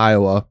Ness from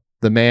Iowa.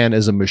 The man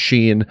is a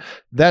machine.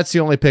 That's the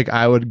only pick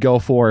I would go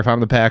for if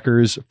I'm the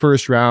Packers.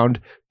 First round,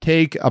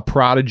 take a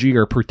prodigy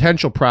or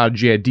potential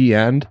prodigy at D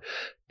end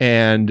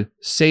and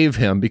save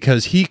him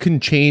because he can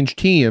change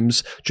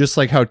teams just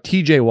like how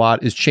TJ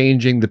Watt is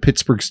changing the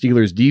Pittsburgh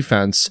Steelers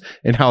defense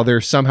and how they're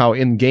somehow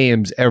in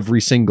games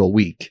every single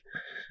week.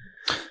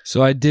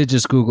 So I did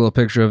just Google a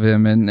picture of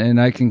him,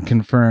 and I can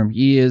confirm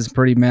he is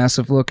pretty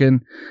massive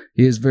looking.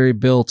 He is very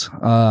built.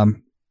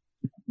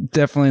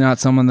 Definitely not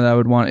someone that I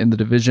would want in the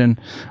division.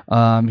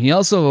 He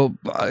also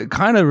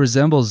kind of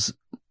resembles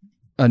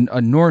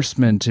a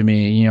Norseman to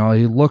me. You know,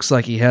 he looks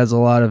like he has a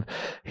lot of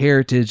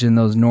heritage in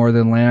those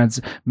northern lands.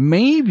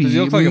 Maybe, Does he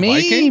look like a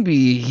Viking?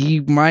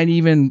 He might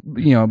even,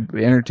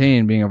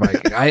 entertain being a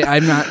Viking.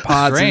 I'm not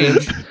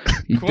positive. Strange.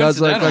 He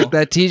does look like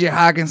that. TJ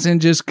Hawkinson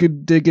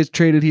did get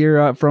traded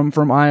here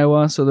from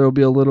Iowa, so there will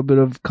be a little bit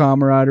of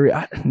camaraderie.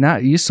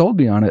 You sold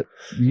me on it.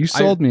 You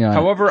sold me on it.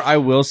 However, I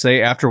will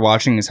say after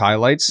watching his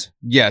highlights,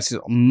 yes, he's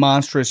a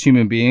monstrous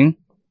human being.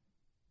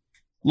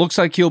 Looks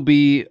like he'll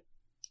be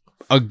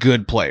a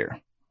good player.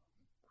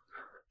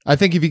 I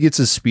think if he gets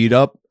his speed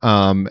up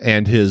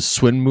and his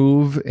swing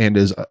move and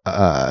his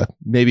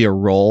maybe a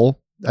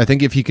roll, I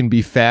think if he can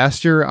be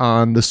faster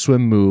on the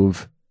swim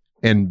move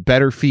and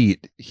better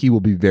feet, he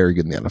will be very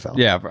good in the NFL.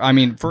 Yeah, I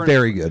mean,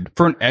 very good.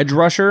 For an edge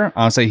rusher,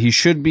 honestly, he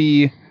should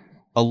be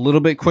a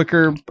little bit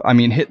quicker. I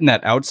mean, hitting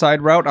that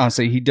outside route,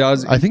 honestly, he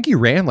does. I think he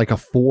ran like a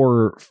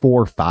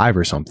 4.45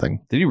 or something.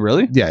 Did he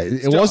really? Yeah,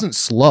 it wasn't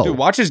slow. Dude,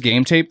 watch his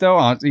game tape, though.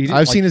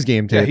 I've seen his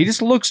game tape. Yeah, he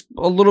just looks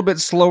a little bit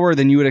slower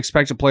than you would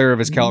expect a player of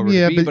his caliber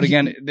to be. But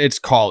again, it's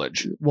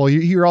college. Well,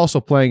 you're also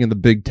playing in the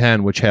Big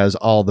Ten, which has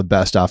all the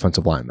best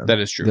offensive linemen. That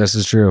is true. This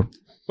is true.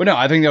 But no,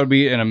 I think that would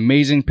be an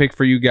amazing pick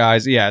for you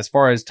guys. Yeah, as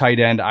far as tight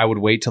end, I would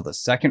wait till the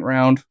second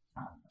round.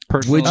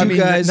 Personally, Would you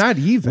guys? Not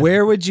even.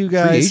 Where would you Free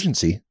guys?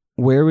 agency.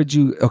 Where would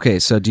you? Okay,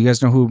 so do you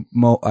guys know who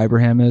Mo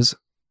Ibrahim is?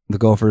 The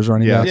Gophers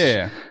running back.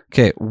 Yeah.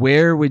 Okay,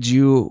 where would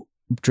you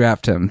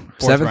draft him?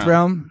 Fourth Seventh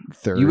round?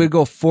 Third. You would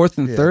go fourth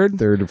and third?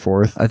 Third or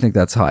fourth. I think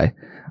that's high.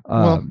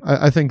 Well,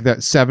 I think that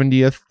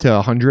 70th to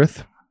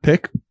 100th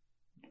pick.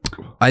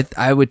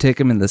 I would take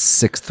him in the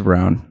sixth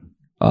round.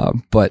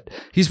 But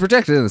he's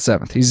projected in the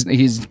seventh.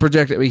 He's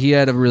projected. He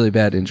had a really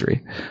bad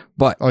injury,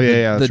 but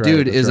the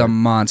dude is a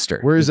monster.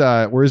 Where's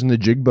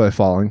Najigba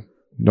falling?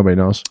 Nobody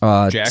knows.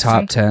 Jackson?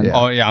 Top 10. Yeah.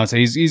 Oh yeah, I would say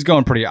he's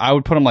going pretty. I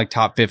would put him like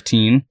top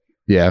 15.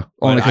 Yeah,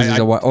 only because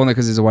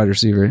he's a wide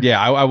receiver.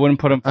 Yeah, I wouldn't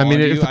put him. I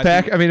mean, if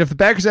the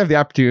Packers have the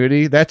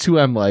opportunity, that's who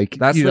I'm like.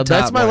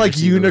 That's my like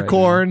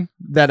unicorn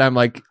that I'm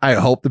like. I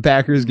hope the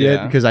Packers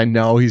get because I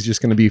know he's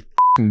just going to be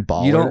f***ing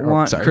baller. You don't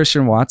want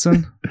Christian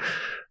Watson.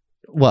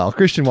 Well,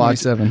 Christian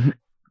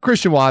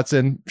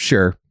Watson,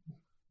 sure.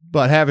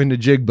 But having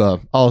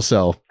Najigba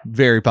also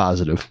very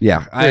positive.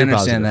 Yeah, I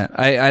understand that.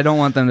 I don't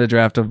want them to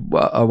draft a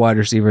wide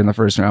receiver in the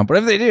first round. But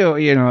if they do,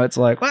 it's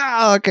like,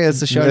 well, okay,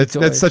 it's a show.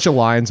 That's such a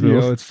Lions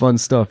move. It's fun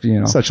stuff,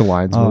 Such a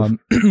Lions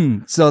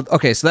move. So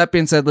that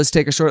being said, let's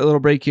take a short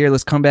little break here.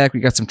 Let's come back. We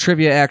got some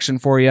trivia action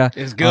for you.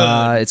 It's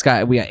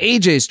good. We got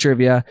AJ's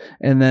trivia,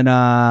 and then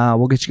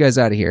we'll get you guys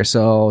out of here.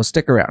 So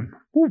stick around.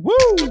 Woo!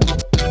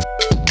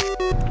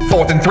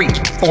 Fourth and three.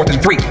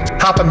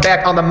 Hopping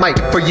back on the mic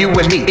for you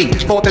and me.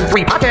 Fourth and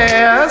Three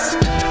podcast.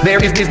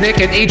 There is Nick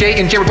and AJ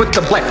and Jared with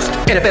the blast.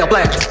 NFL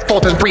blast.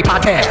 Fourth and Three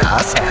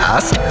podcast.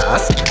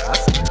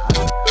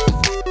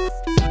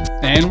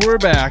 And we're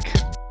back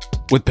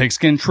with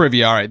Pigskin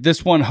Trivia. All right,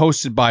 this one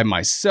hosted by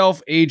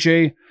myself,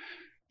 AJ,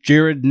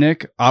 Jared,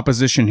 Nick,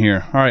 opposition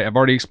here. All right, I've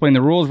already explained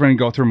the rules. We're going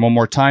to go through them one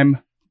more time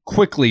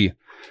quickly.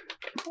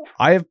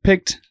 I have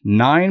picked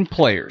 9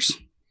 players.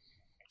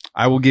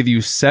 I will give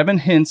you 7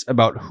 hints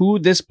about who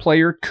this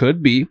player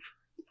could be.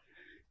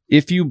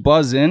 If you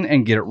buzz in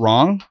and get it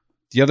wrong,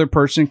 the other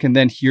person can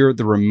then hear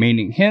the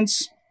remaining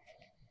hints.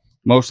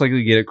 Most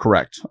likely get it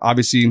correct.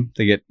 Obviously,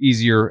 they get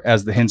easier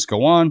as the hints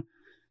go on.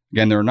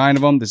 Again, there are 9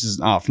 of them. This is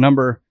an off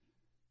number.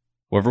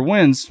 Whoever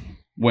wins,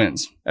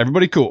 wins.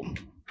 Everybody cool?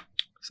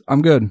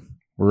 I'm good.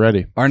 We're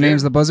ready. Our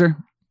name's the buzzer?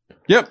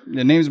 Yep.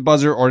 The name's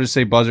buzzer, or just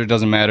say buzzer. It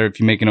doesn't matter if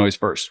you make a noise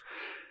first.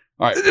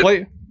 All right.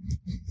 Play.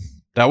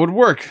 That would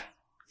work.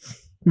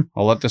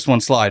 I'll let this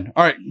one slide.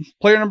 All right.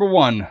 Player number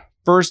 1.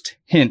 First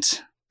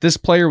hint. This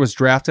player was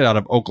drafted out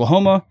of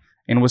Oklahoma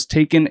and was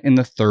taken in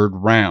the 3rd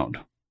round.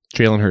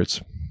 Jalen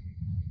Hurts.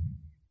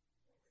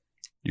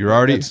 You're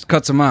already It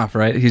cuts him off,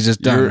 right? He's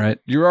just done, right?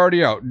 You're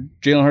already out.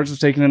 Jalen Hurts was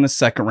taken in the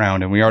 2nd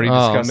round, and we already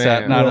discussed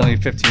that not only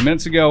 15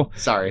 minutes ago.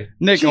 Sorry.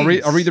 Nick, I'll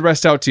read the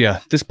rest out to you.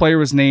 This player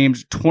was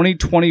named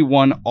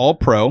 2021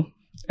 All-Pro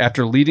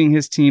after leading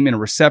his team in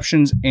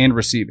receptions and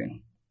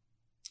receiving.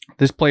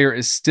 This player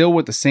is still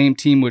with the same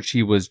team which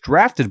he was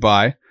drafted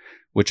by,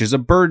 which is a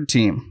bird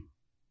team.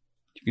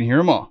 You can hear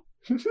them all.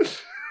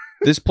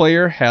 This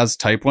player has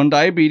type 1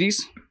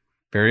 diabetes.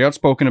 Very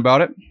outspoken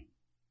about it.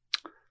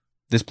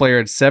 This player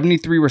had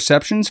 73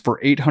 receptions for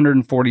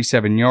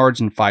 847 yards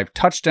and 5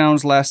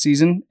 touchdowns last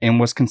season and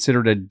was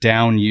considered a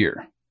down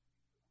year.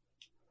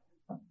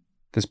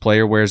 This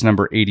player wears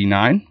number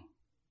 89.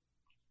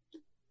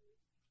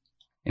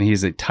 And he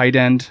is a tight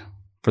end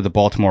for the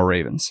Baltimore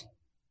Ravens.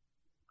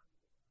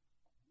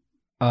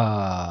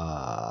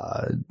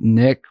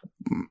 Nick,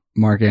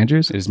 Mark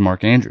Andrews. It is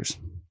Mark Andrews.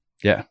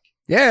 Yeah.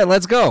 Yeah,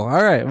 let's go.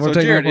 All right. So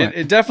Jared,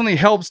 it definitely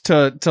helps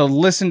to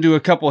listen to a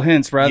couple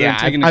hints rather than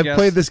taking a guess. I've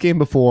played this game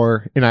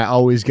before, and I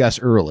always guess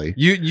early.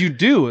 You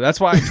do. That's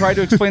why I try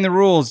to explain the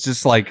rules.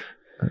 Just like,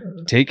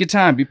 take your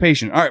time. Be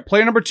patient. All right,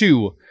 player number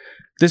 2.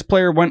 This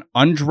player went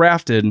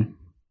undrafted,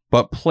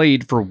 but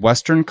played for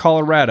Western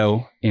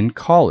Colorado in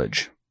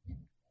college.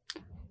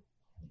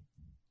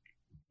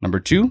 Number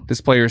 2,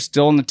 this player is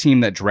still on the team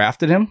that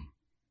drafted him.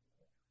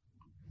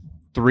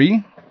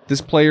 3,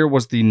 this player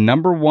was the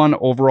number 1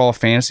 overall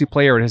fantasy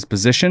player at his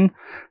position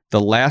the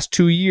last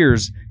 2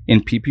 years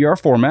in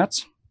PPR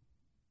formats.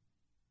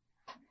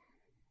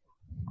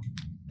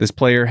 This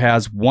player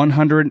has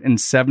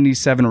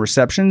 177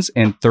 receptions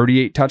and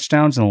 38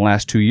 touchdowns in the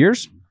last 2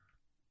 years.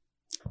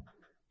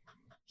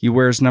 He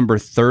wears number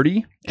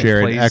 30.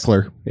 Jared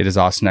Eckler. It is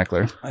Austin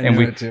Eckler.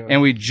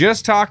 And we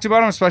just talked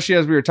about him, especially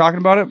as we were talking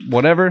about it.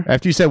 Whatever.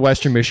 After you said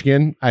Western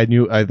Michigan, I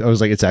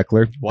was like, it's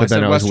Eckler. Well, I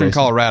said Western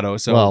Colorado.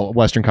 So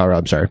Western Colorado,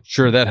 I'm sorry.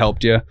 Sure, that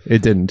helped you.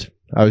 It didn't.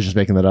 I was just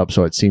making that up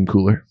so it seemed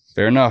cooler.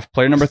 Fair enough.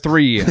 Player number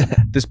 3.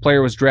 This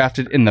player was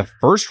drafted in the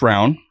 1st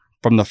round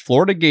from the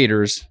Florida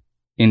Gators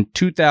in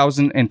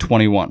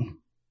 2021.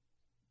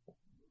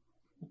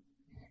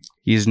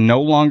 He is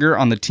no longer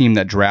on the team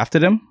that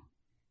drafted him.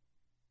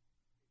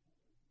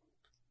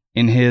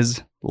 In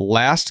his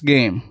last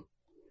game,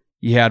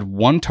 he had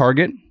 1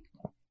 target,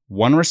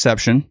 1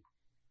 reception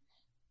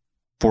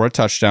for a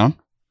touchdown.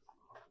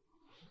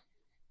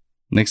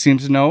 Nick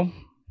seems to know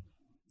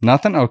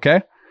nothing.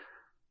 Okay.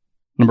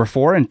 Number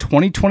 4, in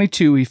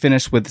 2022, he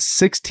finished with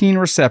 16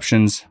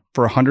 receptions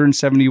for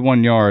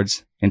 171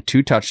 yards and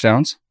 2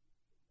 touchdowns.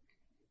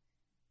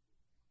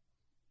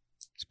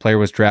 This player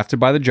was drafted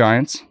by the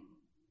Giants.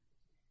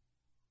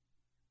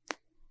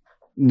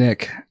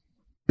 Nick.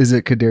 Is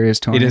it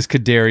Kadarius Toney? It is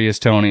Kadarius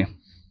Toney.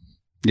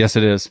 Yes,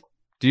 it is.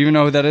 Do you even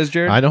know who that is,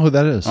 Jared? I know who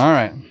that is. All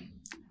right.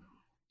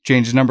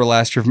 Changed his number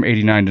last year from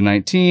 89 to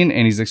 19,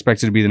 and he's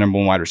expected to be the number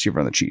 1 wide receiver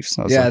on the Chiefs.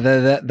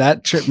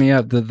 That tripped me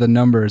up, the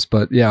numbers,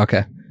 but yeah,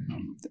 okay.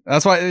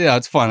 That's why,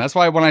 it's fun. That's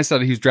why when I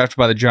said he was drafted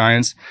by the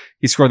Giants,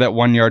 he scored that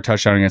 1-yard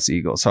touchdown against the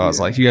Eagles. So I was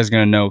like, you guys are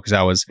going to know because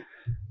I was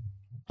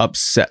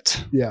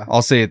upset. Yeah.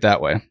 I'll say it that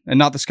way. And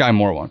not the Sky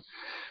Moore one.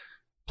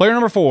 Player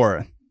number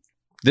 4.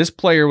 This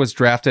player was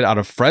drafted out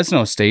of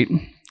Fresno State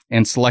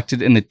and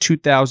selected in the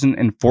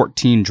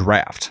 2014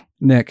 draft.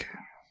 Nick.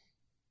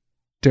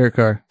 Derek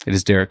Carr. It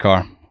is Derek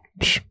Carr.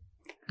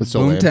 That's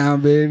so lame.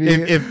 Boomtown, baby.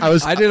 If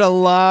I did a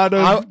lot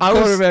of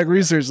quarterback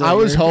research. I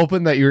was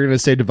hoping that you were going to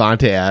say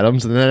Devontae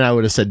Adams, and then I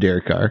would have said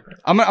Derek Carr.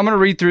 I'm going to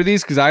read through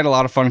these because I had a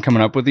lot of fun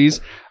coming up with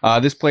these.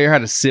 This player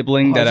had a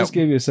sibling that just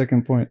gave you a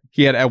second point.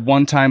 He had at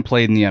one time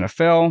played in the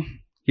NFL.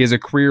 He has a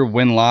career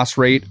win-loss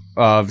rate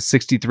of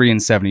 63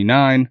 and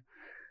 79.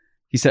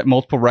 He set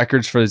multiple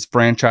records for his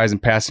franchise in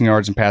passing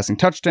yards and passing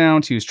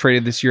touchdowns. He was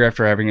traded this year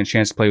after having a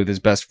chance to play with his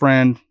best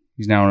friend.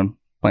 He's now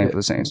playing for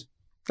the Saints.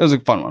 That was a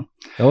fun one.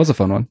 That was a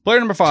fun one. Player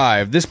number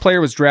 5. This player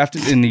was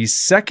drafted in the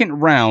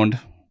 2nd round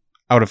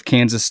out of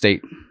Kansas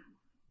State.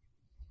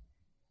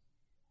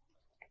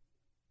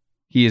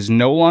 He is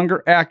no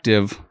longer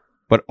active,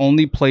 but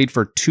only played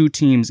for 2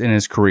 teams in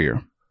his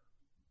career.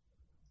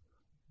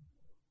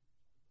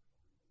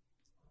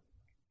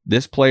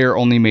 This player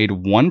only made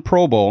 1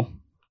 Pro Bowl,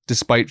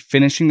 despite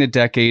finishing the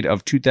decade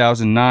of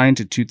 2009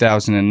 to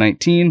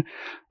 2019,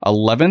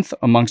 11th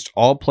amongst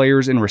all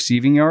players in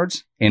receiving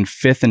yards and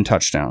 5th in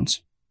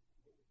touchdowns.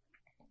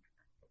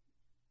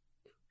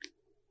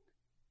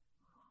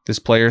 This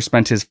player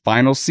spent his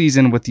final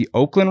season with the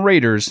Oakland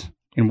Raiders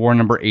and wore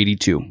number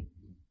 82.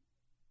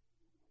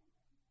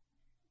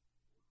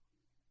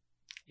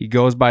 He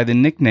goes by the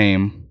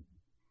nickname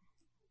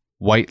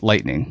White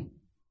Lightning.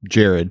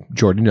 Jared,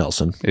 Jordy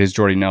Nelson. It is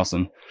Jordy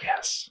Nelson.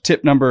 Yes.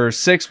 Tip number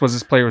 6 was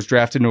this player was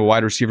drafted into a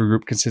wide receiver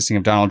group consisting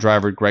of Donald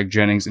Driver, Greg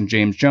Jennings, and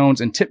James Jones.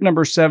 And tip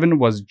number 7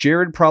 was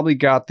Jared probably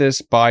got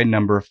this by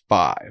number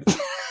 5.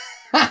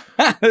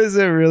 Is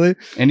it really?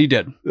 And he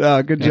did.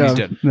 Oh, good And job. he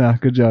did. No,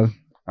 good job.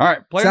 All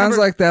right. Sounds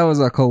like that was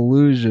a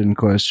collusion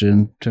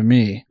question to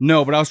me.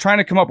 No, but I was trying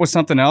to come up with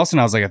something else, and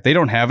I was like, if they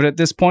don't have it at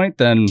this point,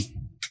 then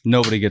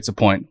nobody gets a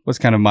point. Was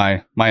kind of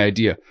my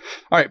idea.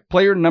 All right,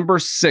 player number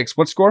 6.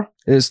 What score?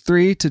 It's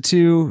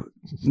 3-2.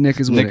 Nick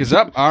is winning. Nick is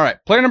up. All right,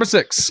 player number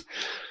 6.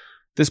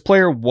 This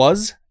player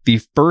was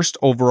the first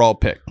overall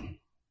pick.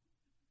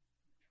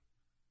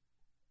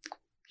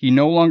 He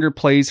no longer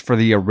plays for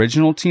the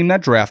original team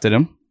that drafted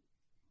him.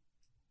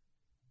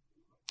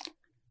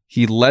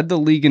 He led the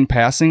league in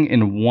passing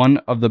in one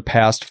of the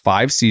past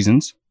 5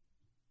 seasons.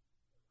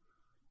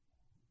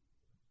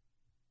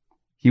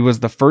 He was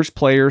the first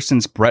player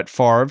since Brett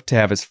Favre to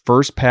have his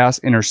first pass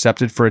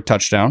intercepted for a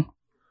touchdown.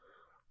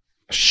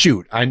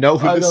 Shoot, I know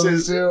who this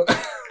is. Too.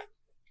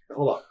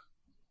 Hold on.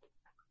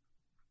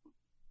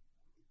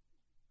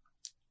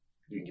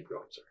 You can keep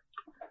going, sir.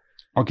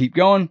 I'll keep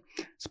going.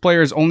 This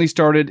player has only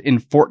started in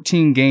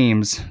 14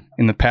 games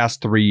in the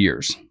past 3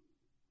 years.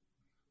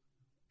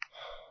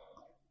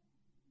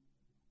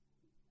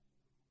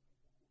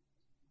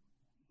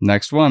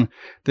 Next one.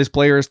 This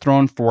player has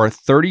thrown for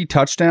 30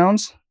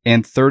 touchdowns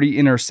and 30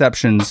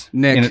 interceptions.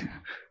 Nick.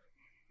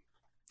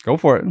 Go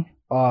for it.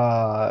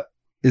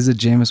 Is it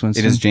Jameis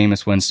Winston? It is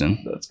Jameis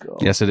Winston. Let's go.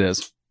 Yes, it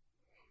is.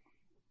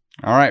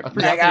 All right. I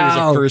forgot that he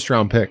was a first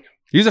round pick.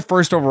 He was a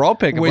first overall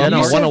pick. Wait, above you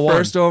you. said 101.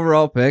 first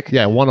overall pick?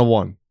 Yeah,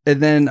 101.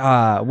 And then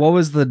what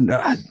was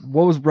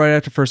right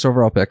after first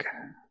overall pick?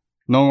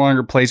 No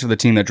longer plays for the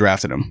team that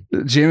drafted him.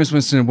 Jameis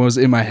Winston was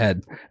in my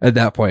head at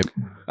that point.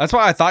 That's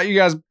why I thought you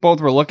guys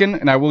both were looking,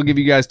 and I will give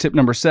you guys tip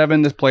number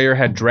 7. This player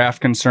had draft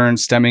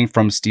concerns stemming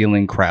from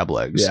stealing crab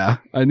legs. Yeah,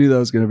 I knew that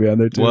was going to be on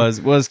there too.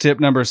 Was tip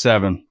number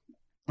 7.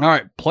 All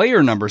right,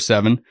 player number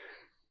 7.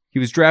 He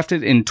was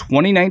drafted in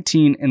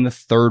 2019 in the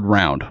 3rd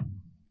round.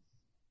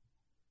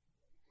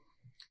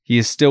 He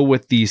is still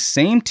with the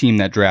same team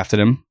that drafted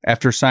him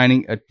after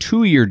signing a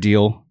 2-year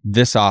deal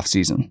this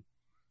offseason.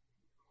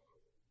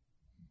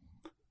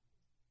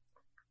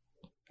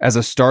 As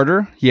a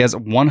starter, he has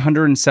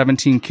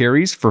 117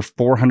 carries for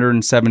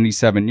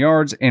 477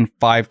 yards and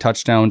 5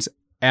 touchdowns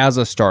as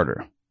a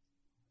starter.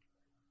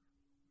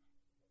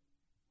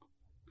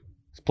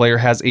 This player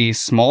has a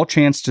small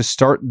chance to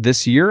start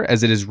this year,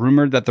 as it is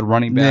rumored that the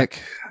running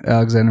back... Nick,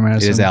 Alexander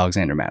Madison. It is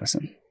Alexander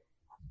Madison.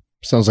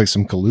 Sounds like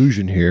some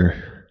collusion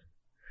here.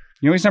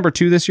 You know he's number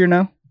 2 this year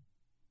now?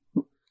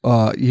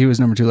 He was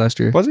number 2 last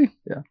year. Was he?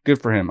 Yeah. Good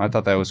for him. I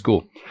thought that was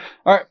cool.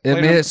 All right. It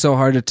made it so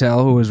hard to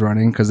tell who was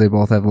running because they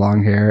both have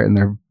long hair and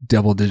they're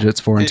double digits,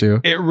 4 and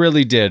 2. It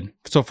really did.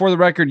 So for the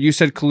record, you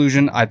said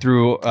collusion. I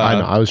threw... I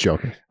know. I was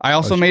joking. I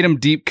also made him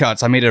deep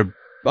cuts. I made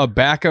a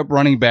backup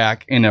running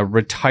back and a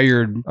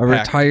retired...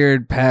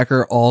 retired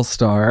Packer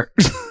all-star.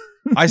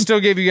 I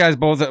still gave you guys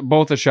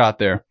both a shot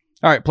there.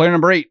 All right, player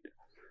number 8.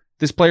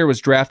 This player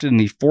was drafted in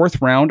the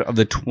 4th round of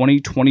the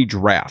 2020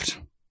 draft.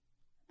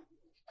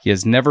 He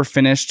has never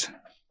finished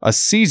a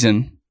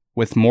season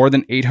with more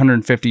than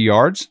 850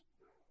 yards,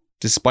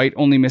 despite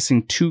only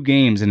missing 2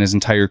 games in his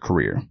entire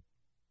career.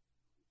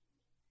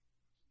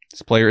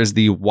 This player is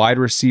the wide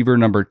receiver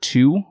number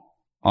 2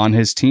 on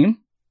his team.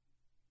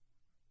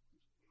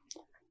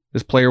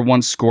 This player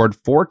once scored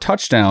 4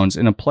 touchdowns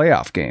in a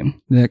playoff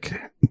game. Nick,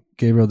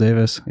 Gabriel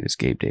Davis. It is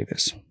Gabe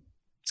Davis.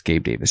 It's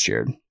Gabe Davis,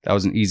 Jared. That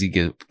was an easy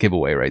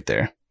giveaway right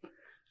there.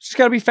 Just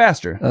got to be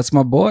faster. That's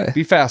my boy.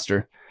 Be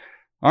faster.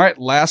 All right,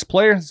 last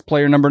player. This is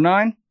player number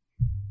 9.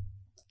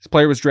 This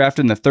player was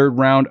drafted in the 3rd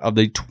round of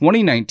the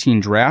 2019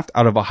 draft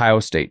out of Ohio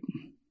State.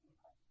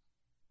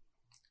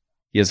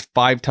 He has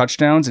 5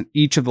 touchdowns in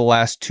each of the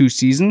last 2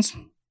 seasons,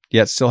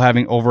 yet still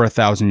having over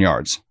 1,000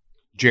 yards.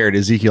 Jared,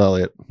 Ezekiel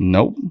Elliott.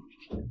 Nope.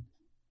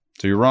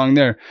 So you're wrong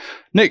there.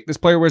 Nick, this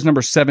player wears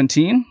number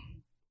 17,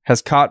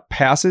 has caught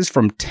passes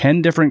from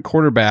 10 different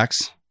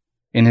quarterbacks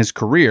in his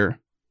career.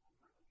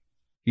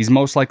 He's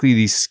most likely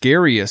the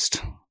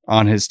scariest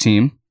on his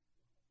team.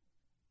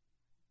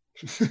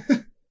 Is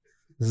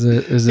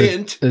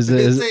it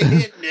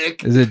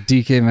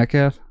DK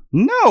Metcalf?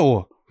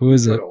 No. Who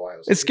is it?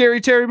 It's Scary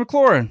Terry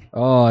McLaurin.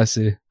 Oh, I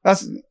see.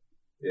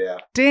 Yeah.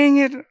 Dang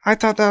it. I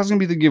thought that was going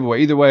to be the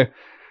giveaway. Either way,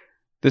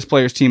 this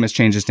player's team has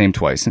changed his name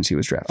twice since he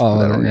was drafted. Oh,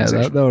 for that yeah,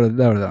 organization. that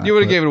would have You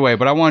would have gave it away,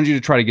 but I wanted you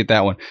to try to get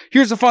that one.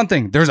 Here's the fun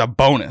thing. There's a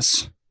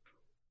bonus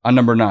on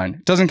number 9.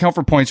 It doesn't count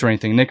for points or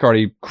anything. Nick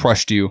already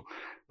crushed you.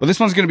 But this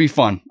one's going to be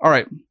fun. All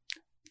right.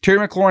 Terry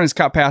McLaurin has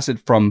caught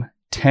passes from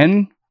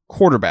 10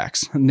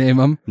 quarterbacks. Name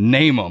him.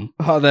 Name them.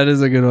 Oh, that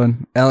is a good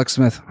one. Alex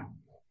Smith.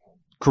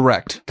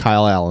 Correct.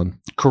 Kyle Allen.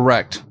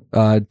 Correct.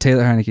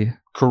 Taylor Heineke.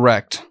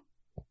 Correct.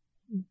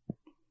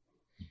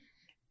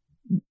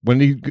 When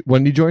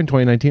did he join?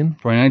 2019?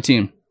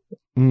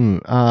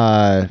 2019.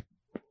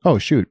 Oh,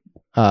 shoot.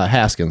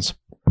 Haskins.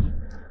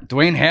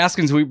 Dwayne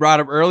Haskins, we brought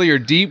up earlier.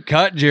 Deep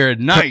cut, Jared.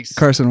 Nice.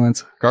 Carson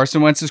Wentz.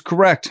 Carson Wentz is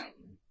correct.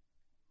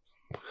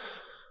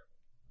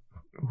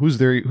 who's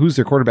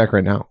their quarterback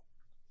right now?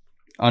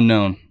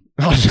 Unknown.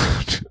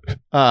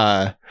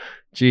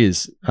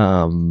 Geez.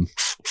 Let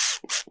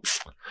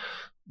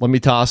me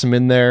toss him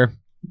in there.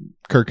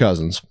 Kirk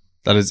Cousins.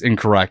 That is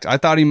incorrect. I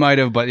thought he might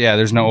have, but yeah,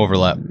 there's no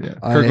overlap. Yeah.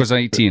 Kirk was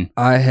 18.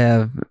 I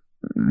have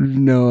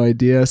no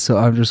idea, so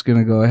I'm just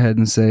gonna go ahead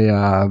and say,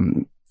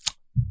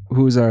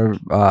 who's our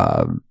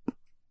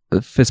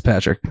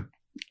Fitzpatrick?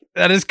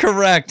 That is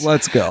correct.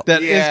 Let's go.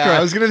 That is correct. I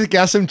was gonna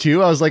guess him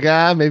too. I was like,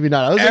 maybe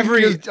not. I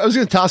was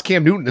gonna toss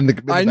Cam Newton in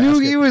the I knew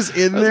he was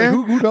in there.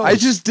 Like, who knows? I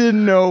just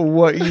didn't know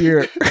what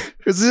year.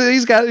 Because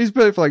he's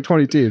played for like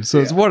 20 teams, so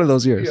it's one of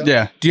those years.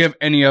 Yeah. Do you have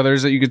any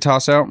others that you could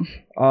toss out?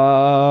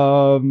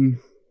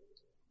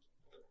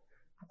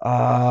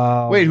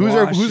 Wait,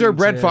 who's our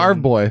Brett Favre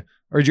boy?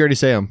 Or did you already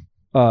say him?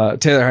 Taylor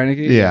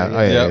Heineke.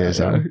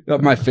 Yeah.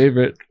 My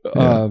favorite.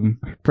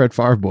 Brett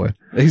Favre boy.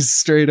 He's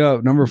straight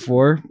up number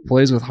 4.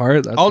 Plays with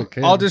heart. That's the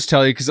kid. I'll just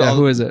tell you because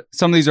who is it?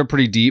 Some of these are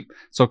pretty deep.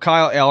 So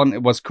Kyle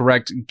Allen was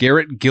correct.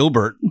 Garrett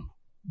Gilbert.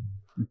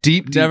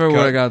 Deep Never would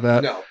cut. have got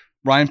that. No.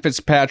 Ryan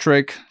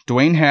Fitzpatrick,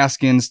 Dwayne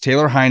Haskins,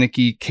 Taylor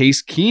Heineke,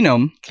 Case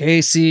Keenum.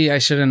 Casey, I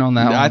should have known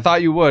that. I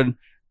thought you would.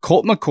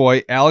 Colt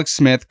McCoy, Alex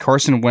Smith,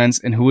 Carson Wentz,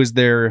 and who is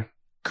their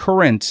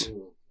current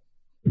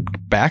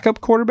backup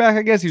quarterback?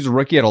 I guess he was a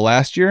rookie out of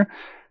last year.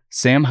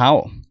 Sam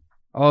Howell.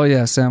 Oh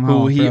yeah, Sam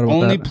Howell. Who he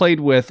only played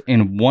with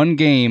in one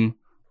game,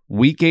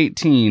 week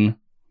 18.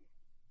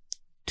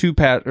 2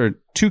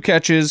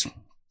 catches,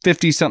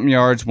 50-something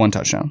yards, 1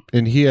 touchdown.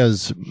 And he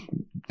has,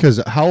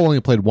 because Howell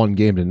only played one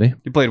game, didn't he?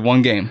 He played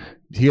one game.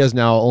 He has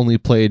now only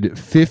played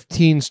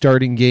 15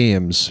 starting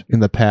games in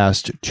the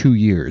past 2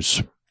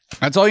 years,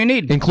 That's all you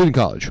need. including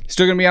college.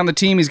 Still going to be on the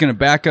team. He's going to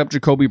back up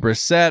Jacoby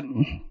Brissett.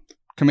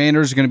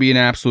 Commanders are going to be an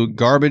absolute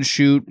garbage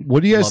shoot.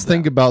 What do you guys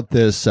think about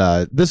this?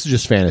 This is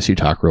just fantasy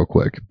talk real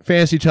quick.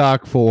 Fantasy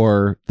talk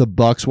for the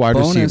Bucs wide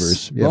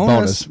receivers. Yeah,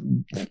 bonus.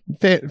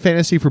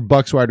 Fantasy for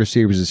Bucs wide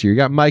receivers this year. You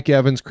got Mike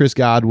Evans, Chris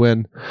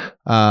Godwin,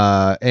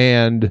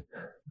 and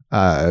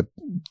Russell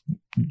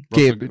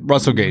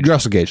Gage.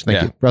 Russell Gage.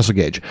 Thank you. Russell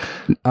Gage.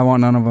 I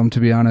want none of them, to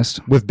be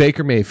honest. With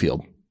Baker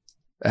Mayfield.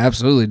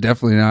 Absolutely,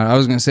 definitely not. I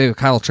was going to say with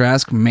Kyle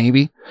Trask,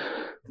 maybe,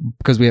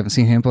 because we haven't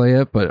seen him play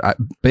yet. But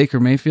Baker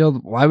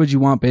Mayfield, why would you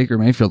want Baker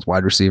Mayfield's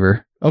wide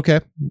receiver? Okay.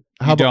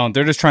 How don't.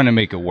 They're just trying to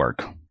make it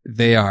work.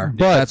 They are.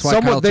 But that's why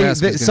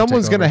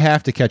someone's going to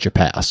have to catch a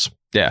pass.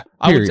 Yeah.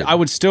 I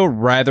would still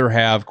rather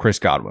have Chris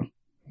Godwin.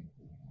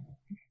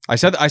 I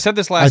said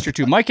this last year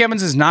too. Mike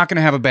Evans is not going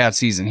to have a bad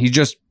season. He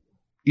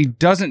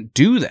doesn't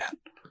do that.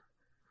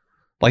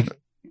 Like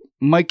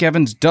Mike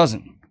Evans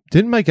doesn't.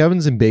 Didn't Mike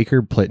Evans and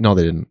Baker play? No,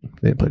 they didn't.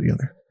 They didn't play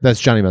together.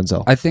 That's Johnny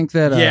Manziel. I think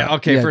that.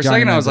 For a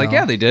second I was like,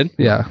 yeah, they did.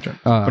 Yeah.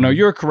 But no,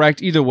 you're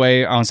correct. Either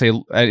way, I would say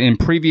in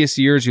previous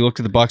years, you looked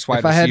at the Bucs wide receivers.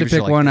 If I had to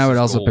pick one, I would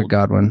also pick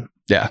Godwin.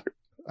 Yeah.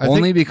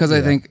 Only because I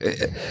think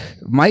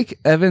Mike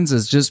Evans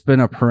has just been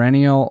a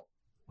perennial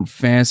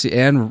fantasy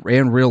and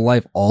real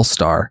life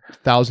all-star.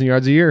 1,000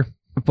 yards a year.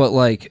 But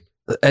like,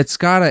 it's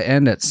got to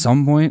end at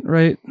some point,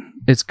 right?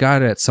 It's got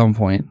to at some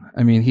point.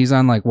 I mean, he's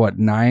on like, what,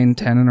 9,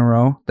 10 in a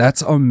row?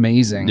 That's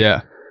amazing.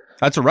 Yeah.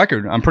 That's a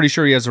record. I'm pretty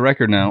sure he has a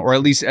record now, or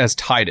at least has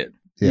tied it.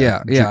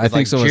 Yeah, I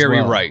think so Jerry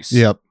as well. Rice.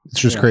 Yep. It's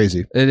just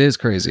crazy. It is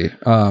crazy.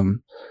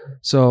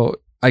 So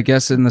I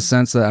guess in the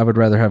sense that I would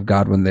rather have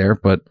Godwin there,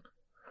 but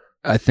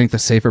I think the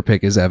safer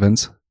pick is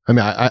Evans. I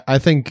mean, I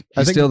think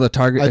still the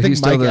target. I think he's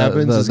still Mike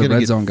Evans is going to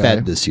get fed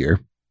guy this year,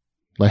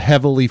 like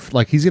heavily.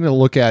 Like he's going to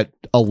look at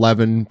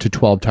 11 to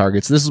 12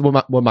 targets. This is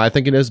what my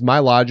thinking is. My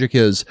logic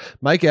is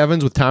Mike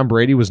Evans with Tom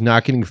Brady was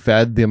not getting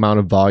fed the amount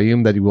of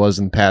volume that he was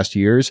in past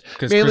years,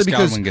 mainly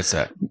because Godwin gets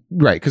that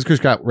right. Because Chris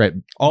got right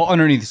all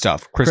underneath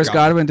stuff. Chris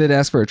Godwin did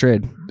ask for a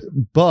trade,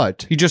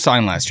 but he just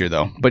signed last year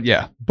though. But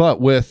yeah,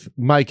 but with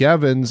Mike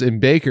Evans and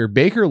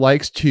Baker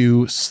likes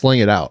to sling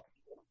it out.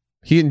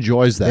 He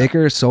enjoys that.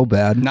 Baker is so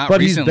bad. Not but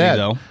recently, he's bad.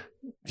 though.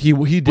 He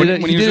did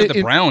it when he was with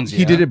the Browns.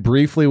 He did it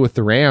briefly with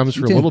the Rams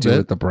for a little bit.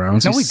 With the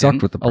Browns, No, he he sucked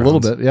didn't. with the Browns A little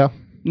bit, yeah.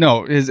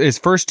 No, his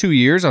first 2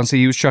 years, honestly,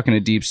 he was chucking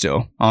it deep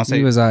still.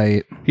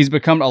 Honestly, he's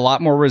become a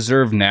lot more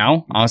reserved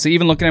now. Honestly,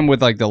 even looking at him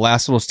with like the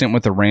last little stint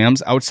with the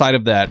Rams, outside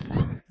of that,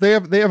 they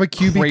have a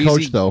QB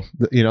coach though.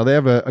 You know, they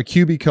have a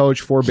QB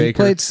coach for Baker. He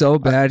played so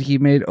bad. He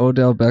made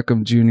Odell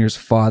Beckham Jr.'s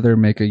father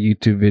make a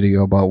YouTube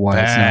video about why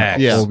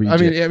it's not OBJ.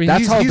 I mean,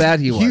 that's how bad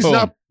he was. He's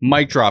not.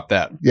 Mic drop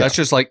that. Yeah. That's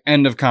just like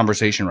end of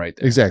conversation right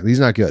there. Exactly. He's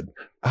not good.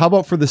 How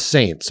about for the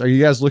Saints? Are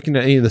you guys looking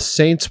at any of the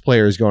Saints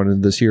players going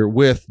into this year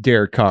with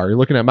Derek Carr? You're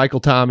looking at Michael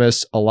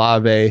Thomas,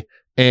 Olave,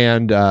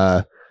 and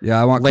yeah,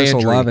 I want Chris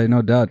Landry. Olave,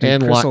 no doubt. Dude,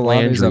 And Chris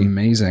Olave is Landry.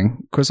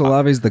 amazing. Chris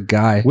Olave's the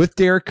guy. with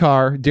Derek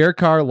Carr. Derek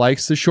Carr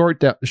likes the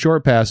short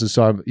passes.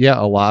 So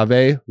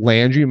Olave,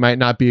 Landry might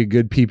not be a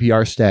good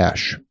PPR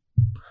stash.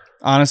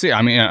 Honestly,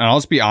 I mean, and I'll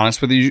just be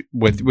honest with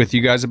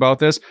you guys about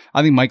this.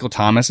 I think Michael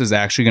Thomas is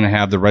actually going to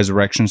have the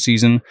resurrection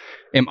season.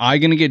 Am I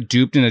going to get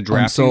duped in a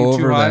draft? I'm so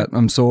over that.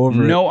 I'm so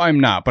over it. No, I'm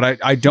not. But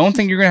I don't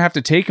think you're going to have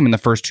to take him in the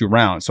first 2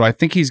 rounds. So I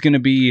think he's going to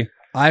be.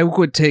 I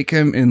would take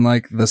him in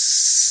like the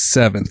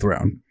 7th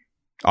round.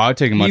 I'll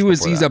take him.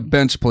 He's a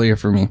bench player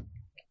for me.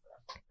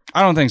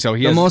 I don't think so.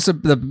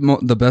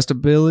 The best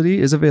ability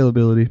is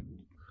availability.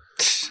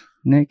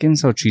 Nick and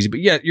so cheesy, but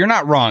yeah, you're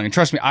not wrong. And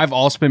trust me, I've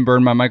also been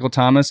burned by Michael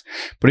Thomas.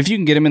 But if you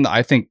can get him in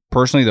I think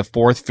personally the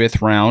 4th,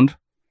 5th round,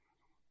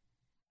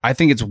 I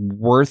think it's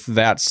worth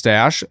that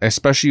stash,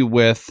 especially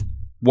with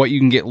what you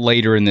can get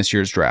later in this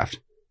year's draft.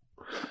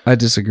 I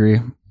disagree.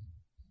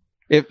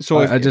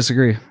 I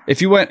disagree.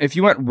 If you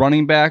went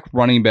running back,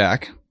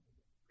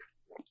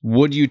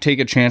 would you take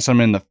a chance on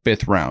him in the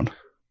 5th round?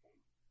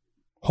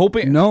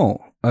 Hoping no,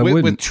 I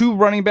wouldn't. With 2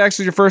 running backs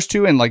as your first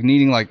 2 and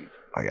needing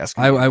I guess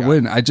I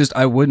wouldn't.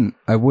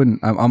 I wouldn't.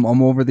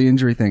 I'm over the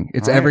injury thing.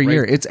 It's every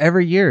year. It's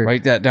every year.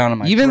 Write that down on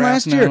my even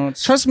draft last year.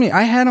 notes. Trust me,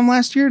 I had him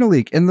last year in the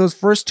league, and those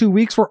first 2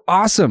 weeks were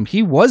awesome.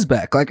 He was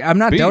back. I'm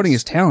not doubting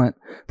his talent,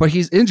 but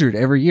he's injured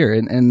every year,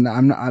 and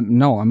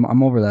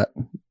I'm over that.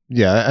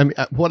 Yeah, I mean,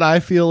 what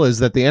I feel is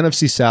that the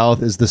NFC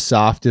South is the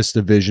softest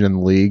division in the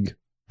league.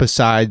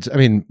 Besides,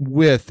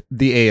 with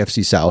the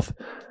AFC South,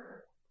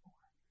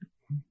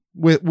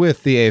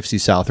 with the AFC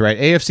South, right?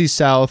 AFC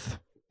South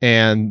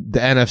and the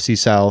NFC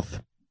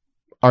South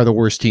are the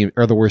worst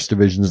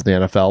divisions in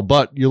the NFL.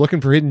 But you're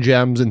looking for hidden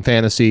gems in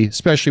fantasy,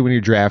 especially when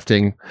you're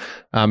drafting,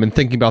 and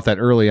thinking about that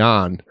early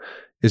on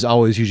is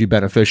always usually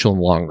beneficial in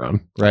the long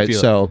run, right?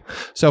 So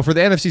for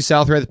the NFC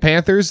South, right, the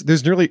Panthers,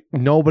 there's nearly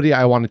nobody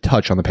I want to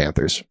touch on the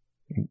Panthers,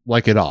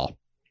 at all.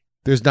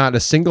 There's not a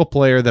single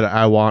player that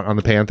I want on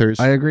the Panthers.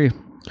 I agree.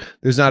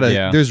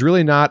 There's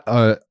really not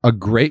a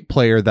great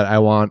player that I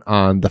want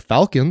on the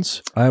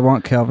Falcons. I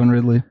want Calvin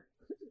Ridley.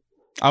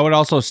 I would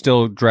also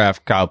still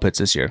draft Kyle Pitts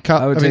this year.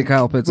 I would take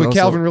Kyle Pitts. When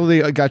Calvin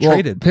Ridley got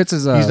traded, Pitts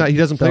is he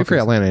doesn't play for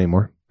Atlanta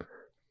anymore.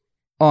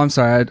 Oh, I'm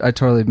sorry. I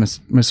totally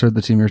misheard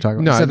the team you were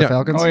talking about. The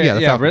Falcons? Oh, yeah,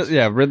 the Falcons.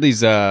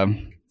 Ridley's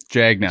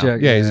Jag now.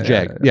 He's a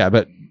Jag. Yeah,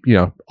 but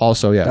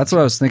also, yeah. That's what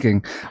I was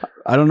thinking.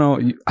 I don't know.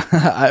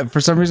 For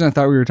some reason, I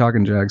thought we were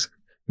talking Jags.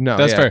 No,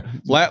 that's fair.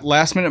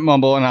 Last minute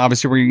mumble, and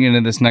obviously we're going to get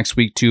into this next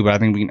week too, but I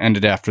think we can end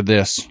it after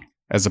this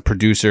as a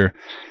producer.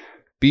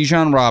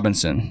 Bijan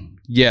Robinson,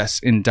 yes,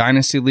 in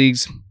dynasty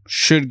leagues,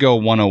 should go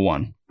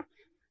 101.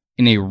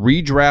 In a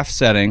redraft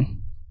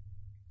setting,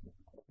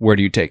 where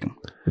do you take him?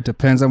 It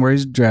depends on where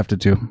he's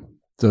drafted to.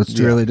 So it's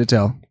too early to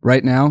tell.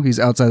 Right now, he's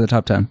outside the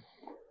top 10.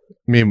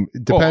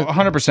 It depends.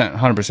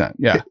 100%.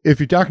 Yeah. If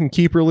you're talking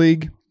keeper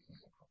league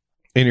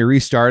and you're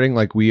restarting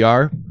like we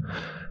are,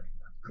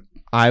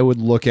 I would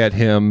look at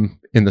him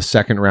in the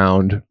 2nd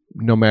round,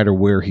 no matter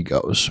where he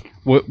goes.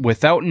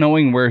 Without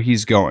knowing where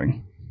he's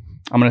going,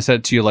 I'm going to say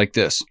it to you like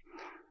this.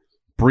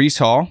 Breece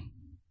Hall,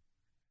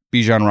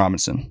 Bijan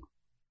Robinson.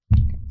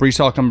 Breece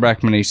Hall coming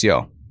back from an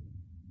ACL.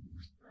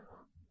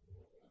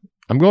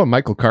 I'm going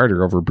Michael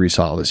Carter over Breece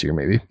Hall this year,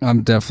 maybe.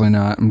 I'm definitely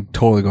not. I'm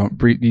totally going.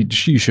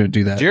 You shouldn't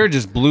do that. Jared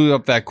just blew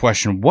up that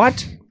question.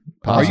 What?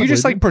 Possibly. Are you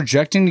just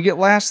projecting to get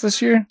last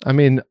this year? I've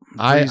made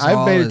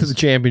it to the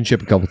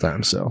championship a couple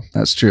times, so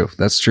that's true.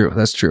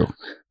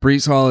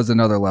 Breece Hall is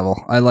another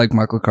level. I like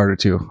Michael Carter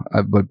too,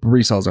 but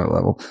Breece Hall's our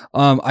level.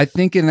 I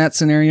think in that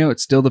scenario, it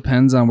still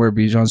depends on where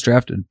Bijan's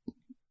drafted.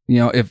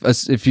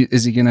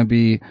 Is he going to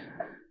be,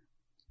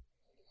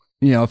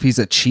 if he's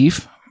a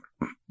Chief,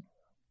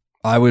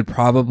 I would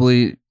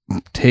probably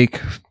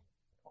take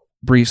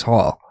Breece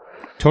Hall.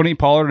 Tony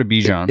Pollard or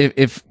Bijan?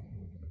 If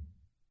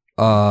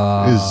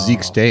is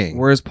Zeke staying?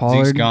 Where's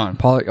Pollard? Zeke's gone.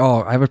 Pollard.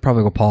 Oh, I would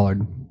probably go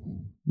Pollard.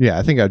 Yeah,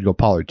 I think I'd go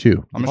Pollard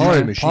too.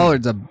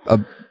 Pollard's a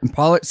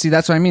Pollard. See,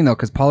 that's what I mean though,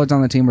 because Pollard's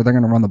on the team where they're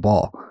going to run the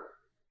ball.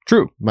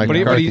 True, but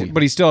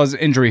he still has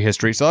injury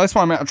history. So that's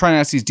why I'm trying to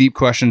ask these deep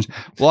questions.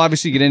 We'll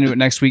obviously get into it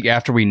next week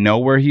after we know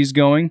where he's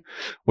going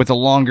with a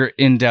longer,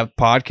 in-depth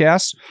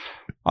podcast.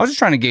 I was just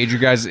trying to gauge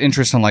your guys'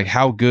 interest in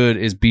how good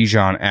is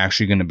Bijan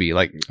actually going to be.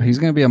 He's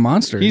going to be a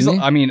monster. A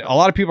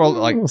lot of people are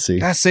like, we'll see.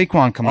 That's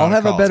Saquon coming. I'll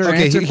have a better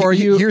answer for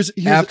you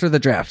after the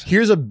draft.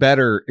 Here's a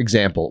better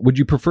example. Would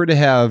you prefer to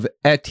have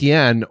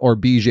Etienne or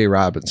BJ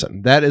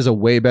Robinson? That is a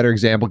way better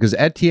example because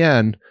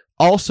Etienne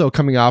also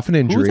coming off an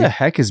injury. Who the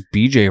heck is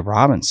BJ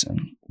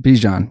Robinson?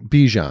 Bijan.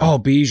 Oh,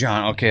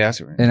 Bijan. Okay,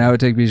 that's right. And I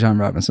would take Bijan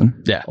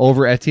Robinson. Yeah,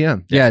 over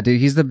Etienne. Yeah, dude,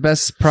 he's the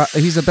best.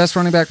 He's the best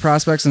running back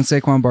prospects in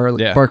Saquon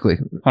Barkley.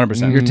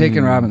 100%. You're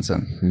taking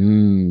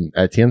Robinson.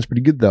 Etienne's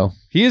pretty good though.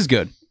 He is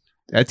good.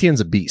 Etienne's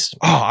a beast.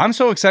 Oh, I'm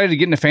so excited to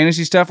get into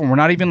fantasy stuff, and we're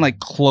not even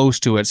close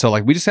to it. So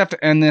we just have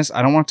to end this.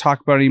 I don't want to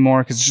talk about it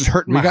anymore because it's just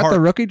hurting my heart. We got the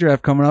rookie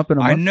draft coming up in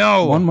a month. I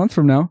know. 1 month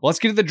from now. Well, let's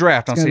get to the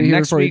draft. I'll say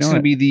next week's going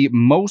to be the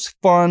most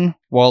fun.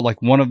 Well,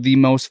 one of the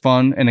most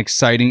fun and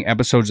exciting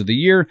episodes of the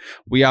year.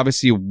 We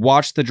obviously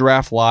watch the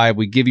draft live.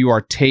 We give you our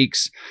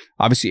takes.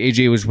 Obviously,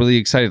 AJ was really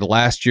excited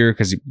last year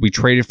because we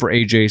traded for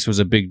AJ, so it was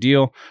a big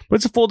deal. But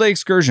it's a full day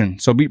excursion,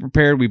 so be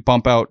prepared. We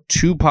bump out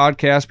 2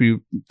 podcasts. We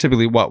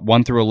typically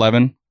 1 through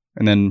 11.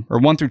 And then, or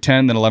 1 through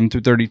 10, then 11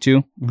 through 32.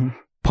 Mm-hmm.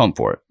 Pump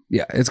for it.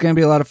 Yeah, it's going to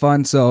be a lot of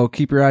fun. So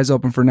keep your eyes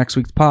open for next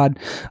week's pod.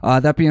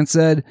 That being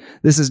said,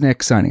 this is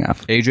Nick signing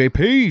off. AJ,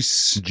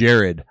 peace.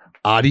 Jared,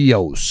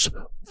 adios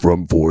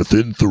from 4th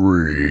and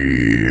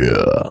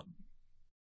 3.